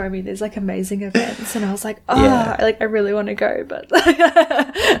constantly showing me these like amazing events, and I was like, I really want to go, but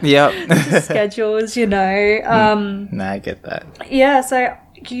schedules, you know. I get that. So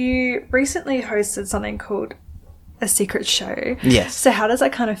you recently hosted something called A Secret Show. Yes. So how does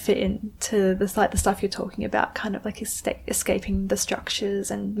that kind of fit into this, like the stuff you're talking about, kind of like escaping the structures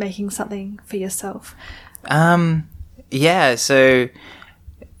and making something for yourself? So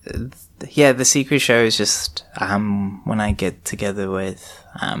The Secret Show is just when I get together with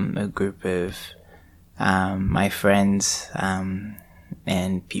a group of my friends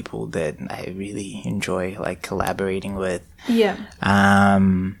and people that I really enjoy like collaborating with.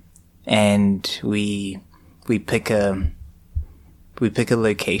 And we pick a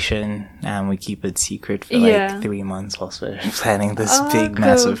location and we keep it secret for like 3 months whilst we're planning this big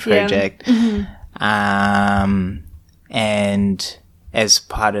massive project. And as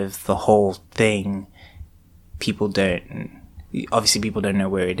part of the whole thing, people don't know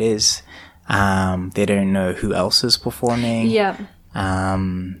where it is. They don't know who else is performing.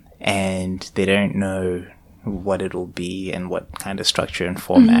 And they don't know what it'll be and what kind of structure and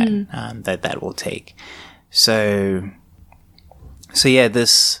format that will take. So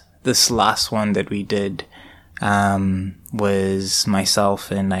this last one that we did was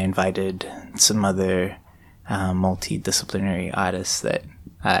myself, and I invited some other multidisciplinary artists that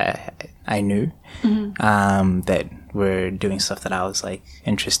I knew that were doing stuff that I was like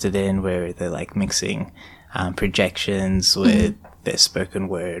interested in, where they're like mixing projections with their spoken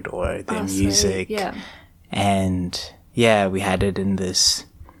word or their music. And we had it in this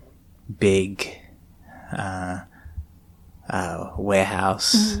big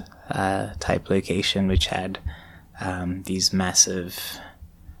warehouse type location, which had these massive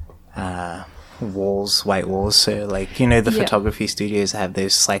white walls. So like, you know, the photography studios have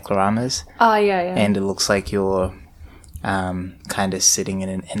those cycloramas. And it looks like you're kind of sitting in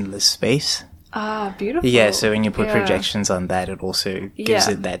an endless space. Beautiful. So when you put projections on that, it also gives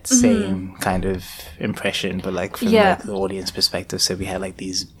it that same kind of impression, but like from like the audience perspective. So we had like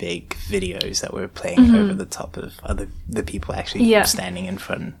these big videos that were playing over the top of the people actually standing in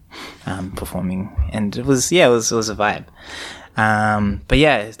front, performing, and it was a vibe. But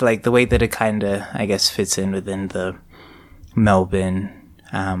it's like the way that it kind of, I guess, fits in within the Melbourne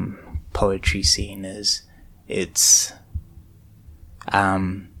poetry scene is it's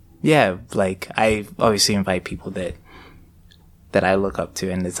like I obviously invite people that I look up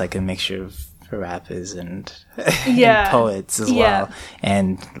to, and it's like a mixture of rappers and, and poets as well,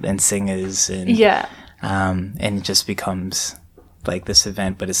 and singers, and and it just becomes like this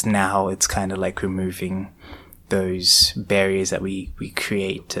event. But it's kind of like removing those barriers that we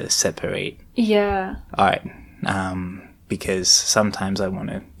create to separate art because sometimes I want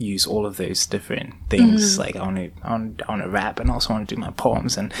to use all of those different things. Like I want to rap, and also want to do my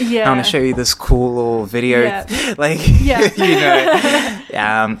poems, and I want to show you this cool little video, like you know,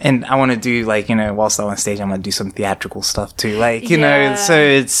 and I want to do like, you know, whilst I'm on stage, I'm gonna do some theatrical stuff too, like you know. So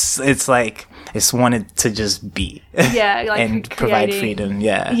it's like it's wanted to just be, like and provide freedom,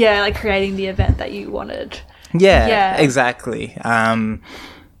 like creating the event that you wanted. Exactly.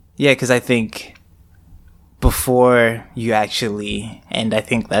 Because I think before you actually, and I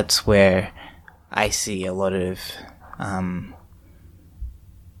think that's where I see a lot of,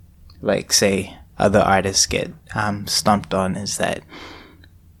 like, say, other artists get stumped on, is that,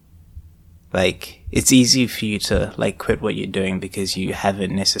 like, it's easy for you to, like, quit what you're doing because you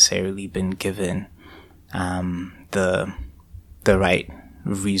haven't necessarily been given the right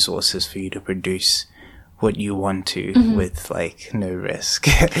resources for you to produce what you want to with like no risk.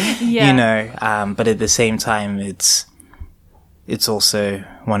 You know, but at the same time it's also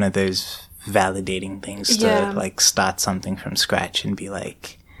one of those validating things to like start something from scratch and be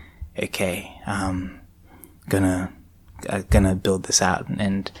like, okay, gonna build this out.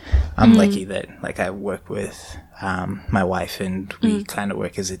 And I'm lucky that like I work with my wife, and we kind of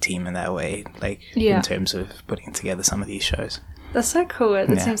work as a team in that way, like in terms of putting together some of these shows. That's so cool.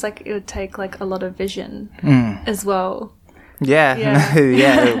 It seems like it would take like a lot of vision as well. We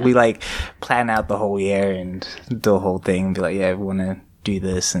like plan out the whole year and do the whole thing and be like, we want to do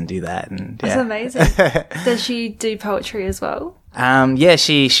this and do that. And that's amazing. Does she do poetry as well?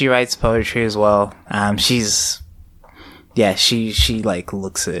 She writes poetry as well. She like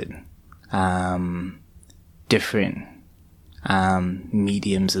looks at different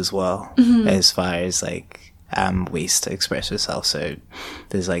mediums as well, as far as like ways to express yourself. So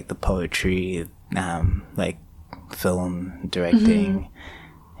there's like the poetry, like film directing,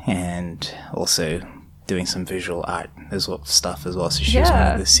 and also doing some visual art as well, stuff as well. So she was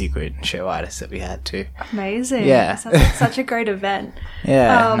one of the secret show artists that we had too. Amazing. Sounds like such a great event.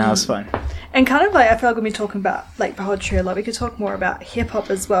 That was fun. And kind of like, I feel like when we talking about like poetry a lot, we could talk more about hip hop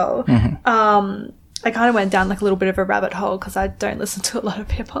as well. I kind of went down like a little bit of a rabbit hole because I don't listen to a lot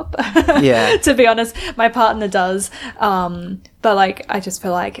of hip hop. To be honest, my partner does. But like, I just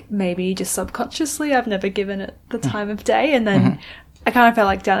feel like maybe just subconsciously I've never given it the time of day. And then I kind of fell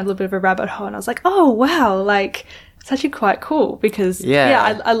like down a little bit of a rabbit hole, and I was like, oh wow, like it's actually quite cool because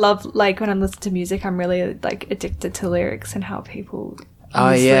I love like when I'm listening to music, I'm really like addicted to lyrics and how people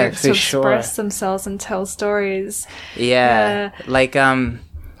use lyrics to express themselves and tell stories. Like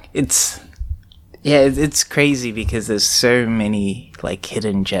it's crazy because there's so many like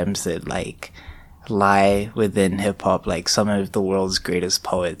hidden gems that like lie within hip hop. Like some of the world's greatest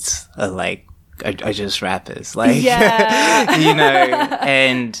poets are just rappers, like you know.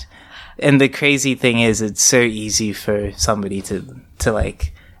 And the crazy thing is, it's so easy for somebody to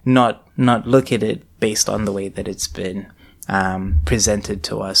like not look at it based on the way that it's been presented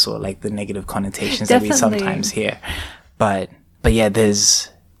to us, or like the negative connotations that we sometimes hear. But yeah, there's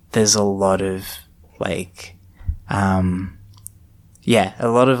a lot of like a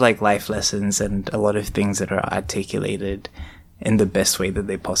lot of like life lessons and a lot of things that are articulated in the best way that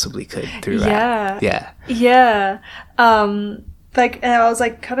they possibly could through rap. Like, and I was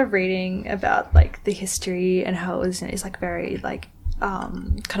like kind of reading about like the history and how it's like very like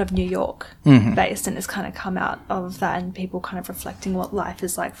kind of New York based, and it's kind of come out of that, and people kind of reflecting what life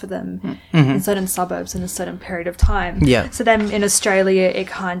is like for them in certain suburbs in a certain period of time. So then in Australia it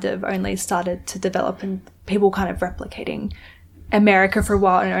kind of only started to develop, and people kind of replicating America for a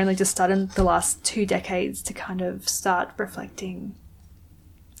while, and it only just started in the last 2 decades to kind of start reflecting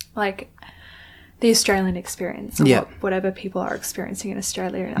like the Australian experience, or whatever people are experiencing in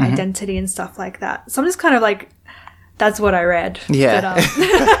Australia, and identity and stuff like that. So I'm just kind of like, that's what I read. But,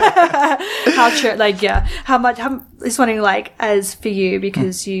 how true, like, how much, just wondering, like, as for you,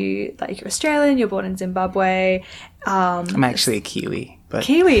 because you, like, you're Australian, you're born in Zimbabwe. I'm actually a Kiwi. But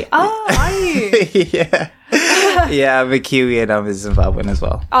Kiwi? Oh, are you? I'm a Kiwi and I'm a Zimbabwean as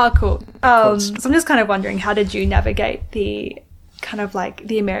well. Oh, cool. So I'm just kind of wondering, how did you navigate the kind of, like,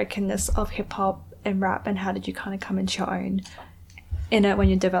 the Americanness of hip-hop and rap, and how did you kind of come into your own in it when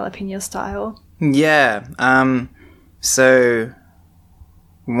you're developing your style? So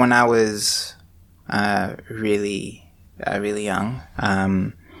when I was really young,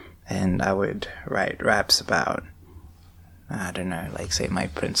 and I would write raps about, I don't know, like say my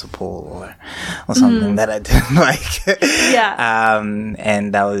principal or something that I didn't like.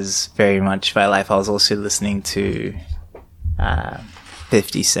 And that was very much my life. I was also listening to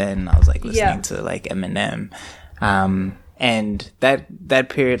 50 Cent. I was like listening to like Eminem. And that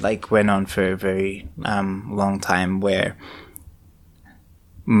period like went on for a very long time, where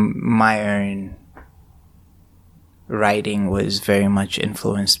my own writing was very much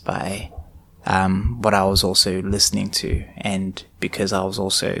influenced by what I was also listening to. And because I was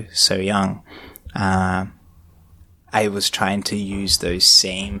also so young, I was trying to use those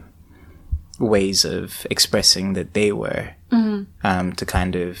same ways of expressing that they were, to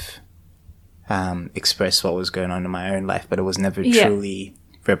kind of express what was going on in my own life, but it was never truly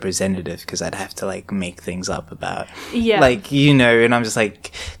representative, because I'd have to like make things up about like, you know, and I'm just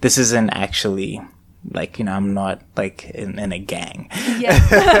like, this isn't actually like, you know, I'm not like in a gang.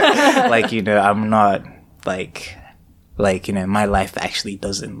 Like, you know, I'm not like, you know, my life actually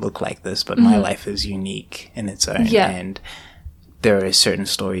doesn't look like this, but my life is unique in its own. And there are certain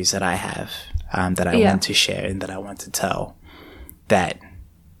stories that I have that I want to share and that I want to tell, that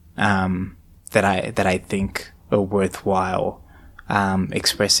that I think are worthwhile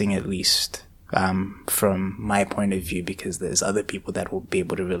expressing, at least from my point of view, because there's other people that will be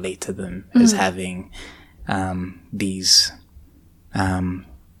able to relate to them as having these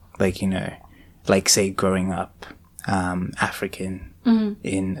like, you know, like say growing up African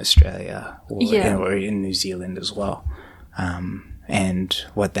in Australia or in New Zealand as well, and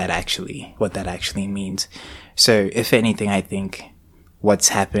what that actually means. So if anything, I think what's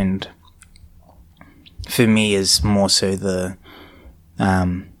happened for me is more so the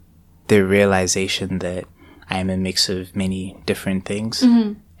realization that I am a mix of many different things,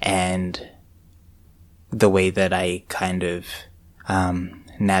 and the way that I kind of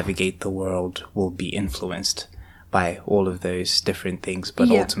navigate the world will be influenced by all of those different things.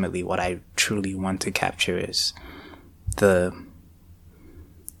 But ultimately what I truly want to capture is the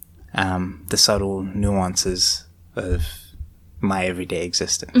subtle nuances of my everyday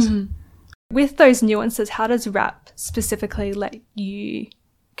existence. With those nuances, how does rap specifically let you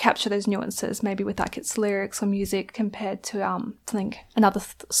capture those nuances, maybe with like its lyrics or music, compared to something, another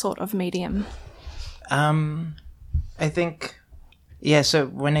sort of medium? I think, so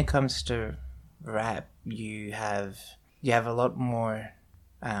when it comes to rap, you have a lot more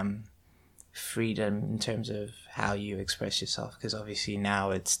freedom in terms of how you express yourself, because obviously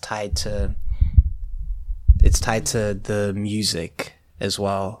now it's tied to the music as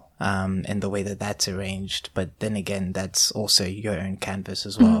well, and the way that that's arranged. But then again, that's also your own canvas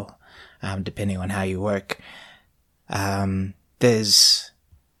as well, depending on how you work. There was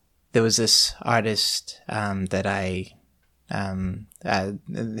this artist that I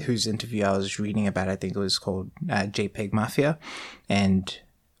whose interview I was reading about. I think it was called JPEG Mafia, and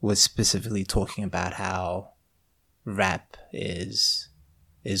was specifically talking about how rap is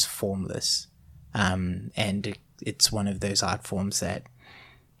formless, and it's one of those art forms that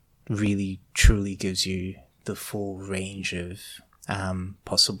really truly gives you the full range of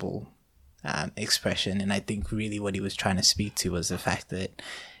possible expression. And I think really what he was trying to speak to was the fact that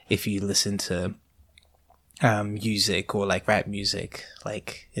if you listen to music, or like rap music,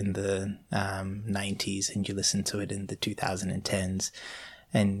 like in the 90s, and you listen to it in the 2010s,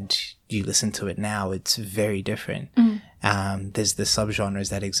 and you listen to it now, it's very different. There's the subgenres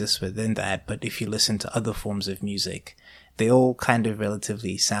that exist within that, but if you listen to other forms of music, they all kind of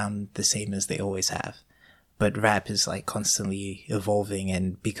relatively sound the same as they always have. But rap is like constantly evolving,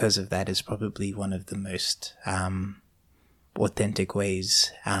 and because of that is probably one of the most authentic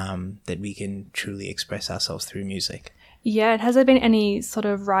ways that we can truly express ourselves through music. Yeah, and has there been any sort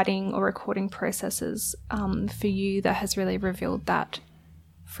of writing or recording processes for you that has really revealed that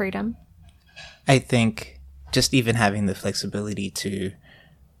freedom? I think just even having the flexibility to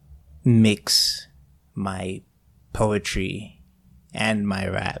mix my poetry and my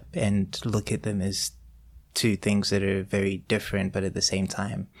rap and look at them as two things that are very different, but at the same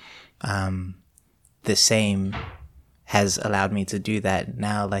time the same, has allowed me to do that.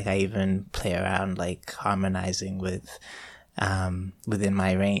 Now, like, I even play around like harmonizing with within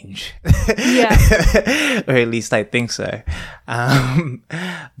my range. Yeah. Or at least I think so.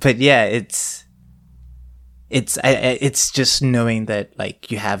 But yeah, it's just knowing that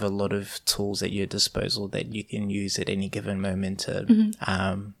like you have a lot of tools at your disposal that you can use at any given moment to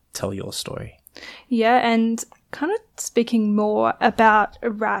tell your story. Yeah, and kind of speaking more about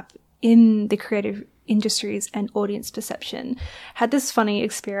rap in the creative industries and audience perception, had this funny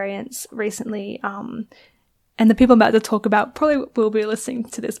experience recently and the people I'm about to talk about probably will be listening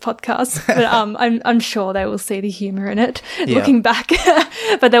to this podcast, but I'm sure they will see the humor in it looking back.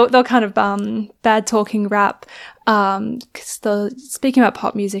 But they'll kind of bad talking rap, because they're speaking about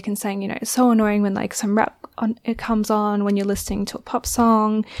pop music and saying, you know, it's so annoying when like some rap it comes on when you're listening to a pop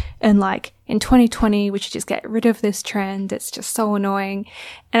song, and like in 2020 we should just get rid of this trend. It's just so annoying.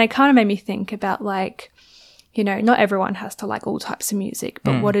 And it kind of made me think about like, you know, not everyone has to like all types of music,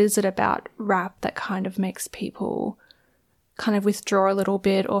 but what is it about rap that kind of makes people kind of withdraw a little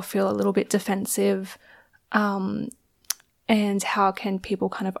bit or feel a little bit defensive? And how can people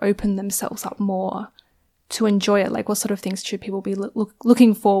kind of open themselves up more to enjoy it? Like, what sort of things should people be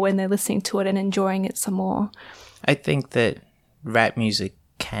looking for when they're listening to it and enjoying it some more? I think that rap music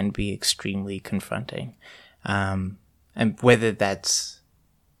can be extremely confronting. And whether that's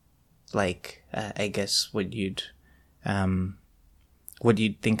like, I guess what you'd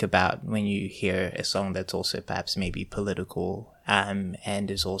think about when you hear a song that's also perhaps maybe political, and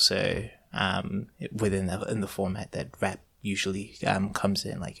is also within the format that rap usually comes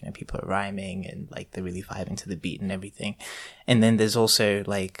in, like, you know, people are rhyming and like they're really vibing to the beat and everything. And then there's also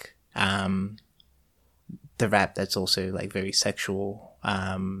like the rap that's also like very sexual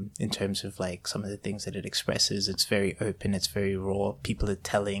in terms of like some of the things that it expresses. It's very open, it's very raw. People are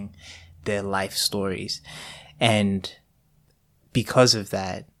telling their life stories, and because of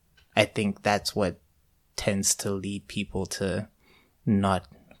that, I think that's what tends to lead people to not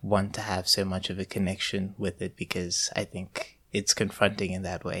want to have so much of a connection with it, because I think it's confronting in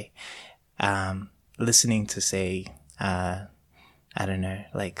that way. Listening to, say, I don't know,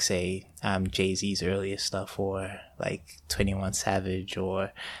 like say Jay-Z's earlier stuff, or like 21 Savage,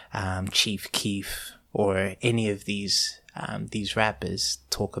 or Chief Keef, or any of these rappers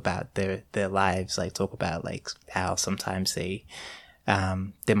talk about their lives, like talk about like how sometimes they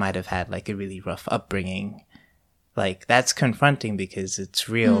might have had like a really rough upbringing. Like, that's confronting because it's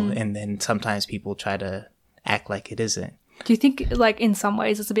real, and then sometimes people try to act like it isn't. Do you think, like, in some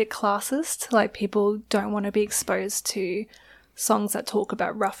ways it's a bit classist? Like, people don't want to be exposed to songs that talk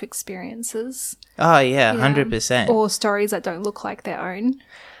about rough experiences? Oh, yeah, 100%. Or stories that don't look like their own?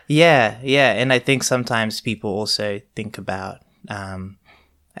 Yeah. And I think sometimes people also think about,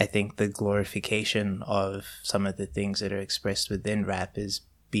 I think the glorification of some of the things that are expressed within rap is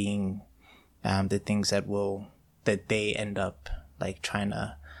being the things that they end up like trying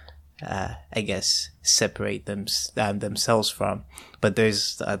to, I guess, separate themselves from. But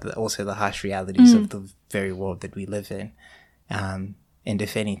there's also the harsh realities of the very world that we live in. And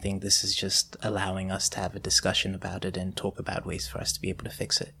if anything, this is just allowing us to have a discussion about it and talk about ways for us to be able to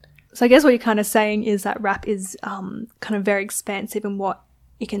fix it. So I guess what you're kind of saying is that rap is kind of very expansive in what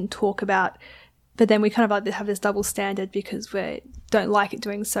it can talk about, but then we kind of like have this double standard because we don't like it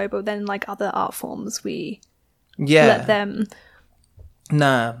doing so, but then like other art forms we let them.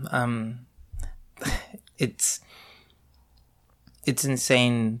 No, it's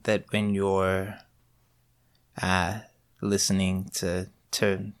insane that when you're listening to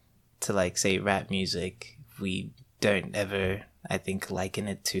like say rap music, we don't ever, I think, liken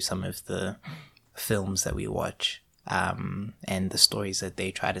it to some of the films that we watch, and the stories that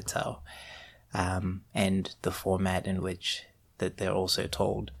they try to tell, and the format in which that they're also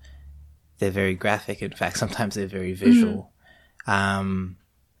told. They're very graphic. In fact, sometimes they're very visual. And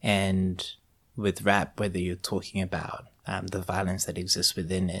with rap, whether you're talking about the violence that exists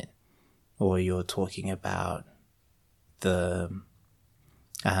within it, or you're talking about the,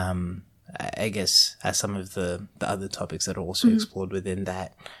 I guess, some of the other topics that are also explored within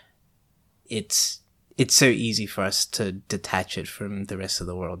that, it's so easy for us to detach it from the rest of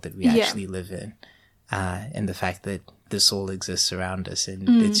the world that we actually live in, and the fact that this all exists around us, and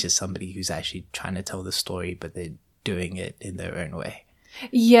it's just somebody who's actually trying to tell the story, but they're doing it in their own way.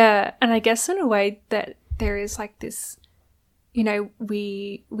 Yeah, and I guess in a way that there is like this, you know,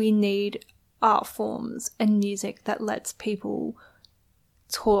 we need art forms and music that lets people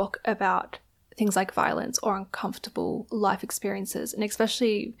talk about things like violence or uncomfortable life experiences, and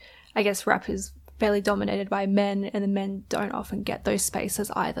especially, I guess, rap is fairly dominated by men, and the men don't often get those spaces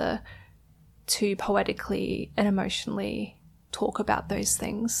either to poetically and emotionally talk about those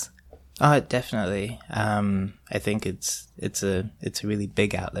things. Oh, definitely. I think it's a really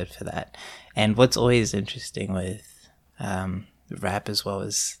big outlet for that. And what's always interesting with rap as well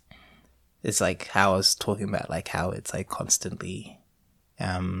is like how I was talking about, like how it's like constantly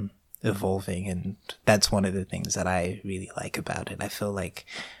evolving, and that's one of the things that I really like about it. I feel like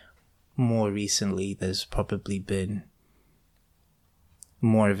more recently there's probably been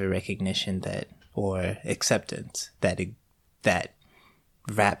more of a recognition that, or acceptance that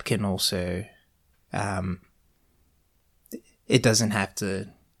rap can also it doesn't have to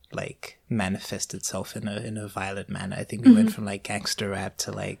like manifest itself in a violent manner. I think we went from like gangster rap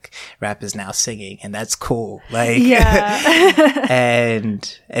to like rappers now singing, and that's cool. Like, yeah.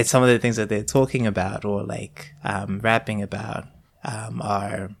 and some of the things that they're talking about or like rapping about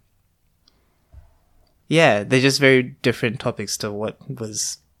are, yeah, they're just very different topics to what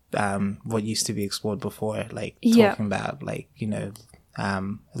was what used to be explored before. Like talking about like, you know,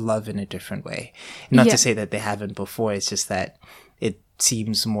 love in a different way. Not to say that they haven't before. It's just that it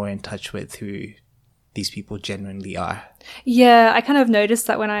seems more in touch with who these people genuinely are. Yeah, I kind of noticed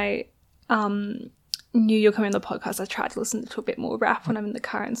that when I knew you were coming on the podcast, I tried to listen to a bit more rap when I'm in the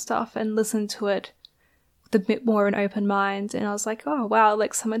car and stuff, and listen to it with a bit more of an open mind. And I was like, oh wow,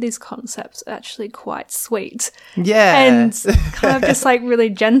 like some of these concepts are actually quite sweet. Yeah. And kind of just like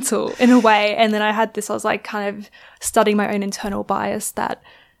really gentle in a way. And then I was like kind of studying my own internal bias that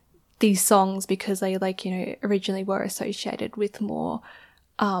these songs, because they like, you know, originally were associated with more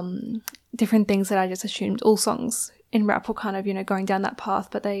different things that I just assumed all songs in rap were kind of, you know, going down that path,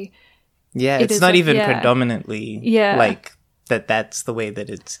 but it's not even predominantly like that's the way that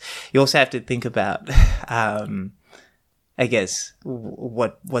it's. You also have to think about I guess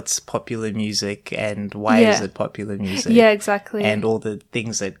what's popular music and why is it popular music. Yeah, exactly. And all the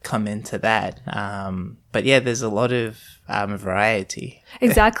things that come into that. But yeah, there's a lot of variety.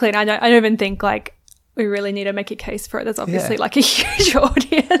 Exactly. And I don't even think like we really need to make a case for it. There's obviously like a huge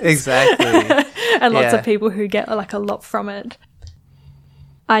audience. Exactly. And lots of people who get like a lot from it.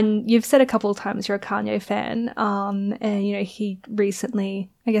 And you've said a couple of times you're a Kanye fan, and you know he recently,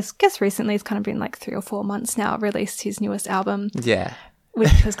 I guess recently, it's kind of been like 3 or 4 months now, released his newest album,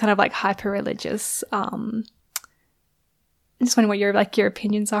 which was kind of like hyper religious. I'm just wondering what your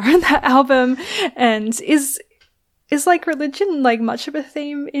opinions are on that album, and is like religion like much of a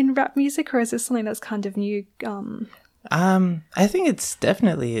theme in rap music, or is this something that's kind of new? I think it's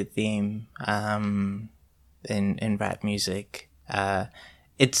definitely a theme in rap music.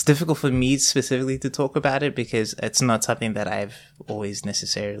 It's difficult for me specifically to talk about it because it's not something that I've always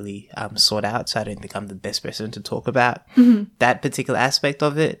necessarily sought out. So I don't think I'm the best person to talk about that particular aspect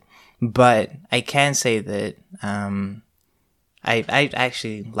of it. But I can say that I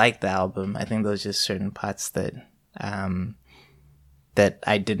actually like the album. I think there was just certain parts that that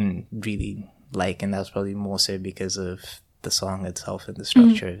I didn't really like, and that was probably more so because of the song itself and the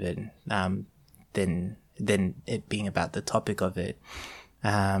structure of it than it being about the topic of it.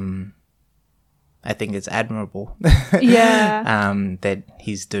 I think it's admirable that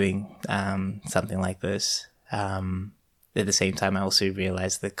he's doing something like this. At the same time, I also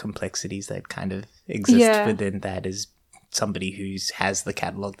realize the complexities that kind of exist within that as somebody who has the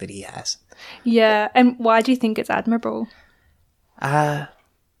catalog that he has. Yeah, and why do you think it's admirable?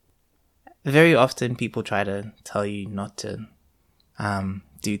 Very often people try to tell you not to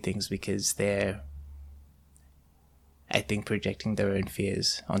do things because they're, I think, projecting their own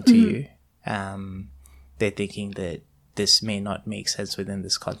fears onto you. They're thinking that this may not make sense within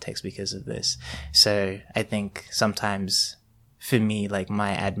this context because of this. So I think sometimes for me, like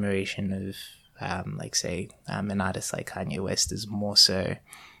my admiration of, like say, an artist like Kanye West is more so,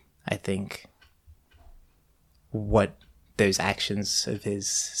 I think, what those actions of his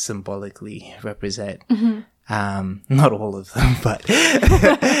symbolically represent. Not all of them, but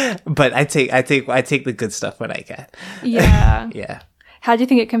but I take the good stuff when I can. Yeah. How do you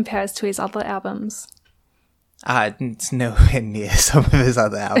think it compares to his other albums? It's nowhere near some of his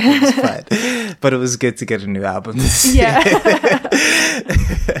other albums, but it was good to get a new album this year.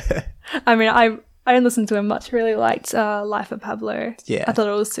 I mean, I didn't listen to him much. Really liked Life of Pablo. Yeah, I thought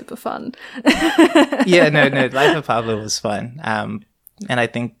it was super fun. No, Life of Pablo was fun. And I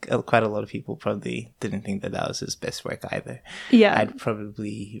think quite a lot of people probably didn't think that was his best work either. Yeah. I'd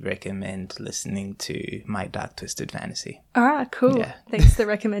probably recommend listening to My Dark Twisted Fantasy. All right, cool. Yeah. Thanks for the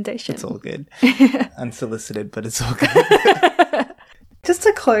recommendation. It's all good. Unsolicited, but it's all good. Just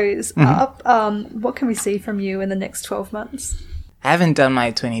to close up, what can we see from you in the next 12 months? I haven't done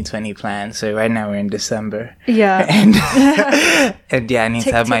my 2020 plan, so right now we're in December. Yeah. And yeah, I need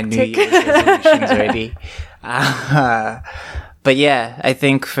to have my New Year's resolutions ready. But yeah, I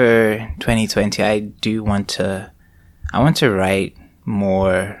think for 2020, I want to write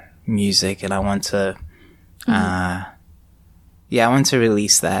more music, and I want to, I want to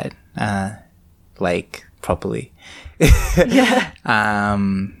release that, like properly. And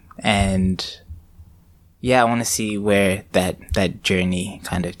yeah, I want to see where that journey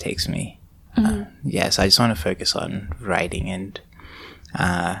kind of takes me. So I just want to focus on writing and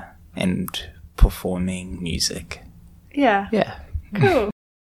performing music. Yeah. Yeah. Cool.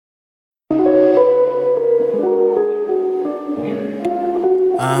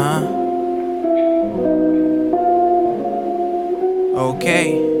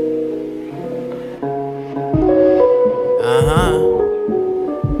 Okay.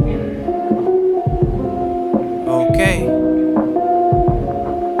 Okay.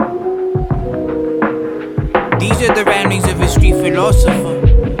 These are the ramblings of a street philosopher.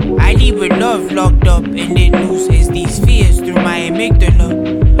 I lead with love locked up and let loose as these fears through my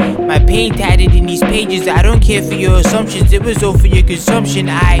amygdala. My pain tatted in these pages. I don't care for your assumptions, it was all for your consumption.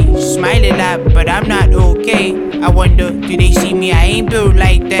 I smile a lot, but I'm not okay. I wonder, do they see me? I ain't built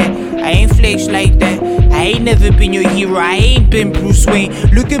like that, I ain't flexed like that. I ain't never been your hero, I ain't been Bruce Wayne.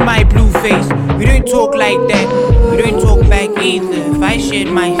 Look at my blue face, we don't talk like that, we don't talk back either. If I shared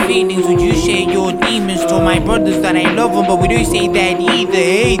my feelings, would you share your demons? Told my brothers that I love them, but we don't say that either.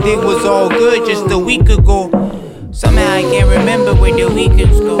 Everything was all good just a week ago. Somehow I can't remember where the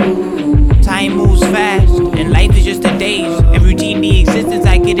weekends go. Time moves fast, and life is just a daze. And routinely existence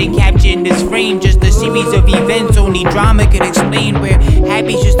I couldn't capture in this frame. Just a series of events only drama could explain. Where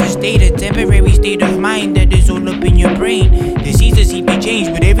happy's just a state, a temporary state of mind that is all up in your brain. The seasons seem to change,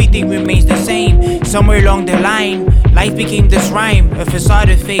 but everything remains the same. Somewhere along the line, life became this rhyme, a facade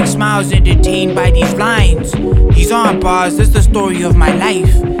of fake smiles entertained by these lines. These aren't bars, that's the story of my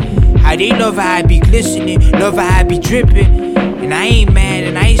life. How they love how I be glistening, love how I be dripping. And I ain't mad,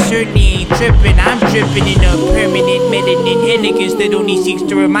 and I certainly ain't tripping. I'm dripping in a permanent melanin elegance that only seeks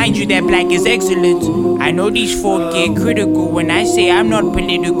to remind you that black is excellence. I know these folk get critical when I say I'm not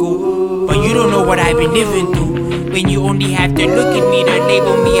political, but you don't know what I've been living through. When you only have to look at me to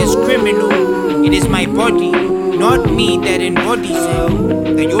label me as criminal. It is my body, not me, that embodies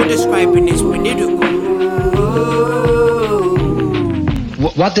it, that you're describing as political.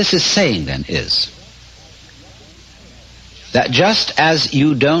 What this is saying then is that just as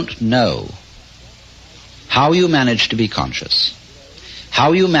you don't know how you manage to be conscious,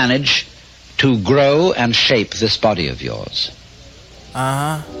 how you manage to grow and shape this body of yours,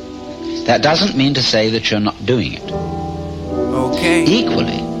 that doesn't mean to say that you're not doing it. Okay.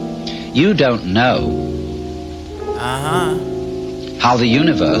 Equally, you don't know how the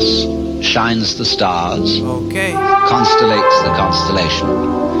universe shines the stars, constellates the constellation,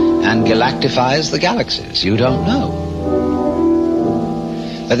 and galactifies the galaxies. You don't know.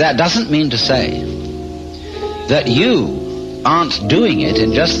 But that doesn't mean to say that you aren't doing it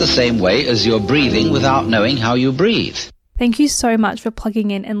in just the same way as you're breathing without knowing how you breathe. Thank you so much for plugging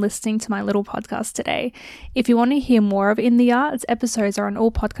in and listening to my little podcast today. If you want to hear more of In the Arts, episodes are on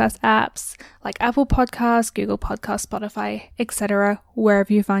all podcast apps like Apple Podcasts, Google Podcasts, Spotify, etc.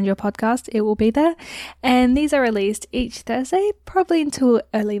 Wherever you find your podcast, it will be there. And these are released each Thursday, probably until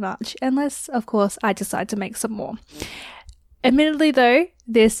early March, unless, of course, I decide to make some more. Admittedly though,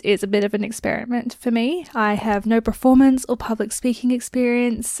 this is a bit of an experiment for me. I have no performance or public speaking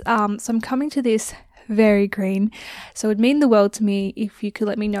experience, so I'm coming to this very green. So it would mean the world to me if you could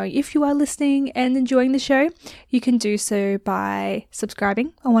let me know if you are listening and enjoying the show. You can do so by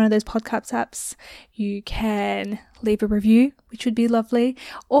subscribing on one of those podcast apps. You can leave a review, which would be lovely.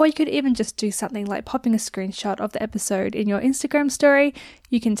 Or you could even just do something like popping a screenshot of the episode in your Instagram story.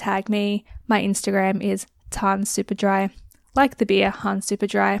 You can tag me. My Instagram is TansSuperdry. Like the beer, Hans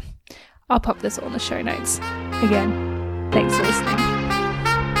Superdry. I'll pop this all in the show notes. Again, thanks for listening.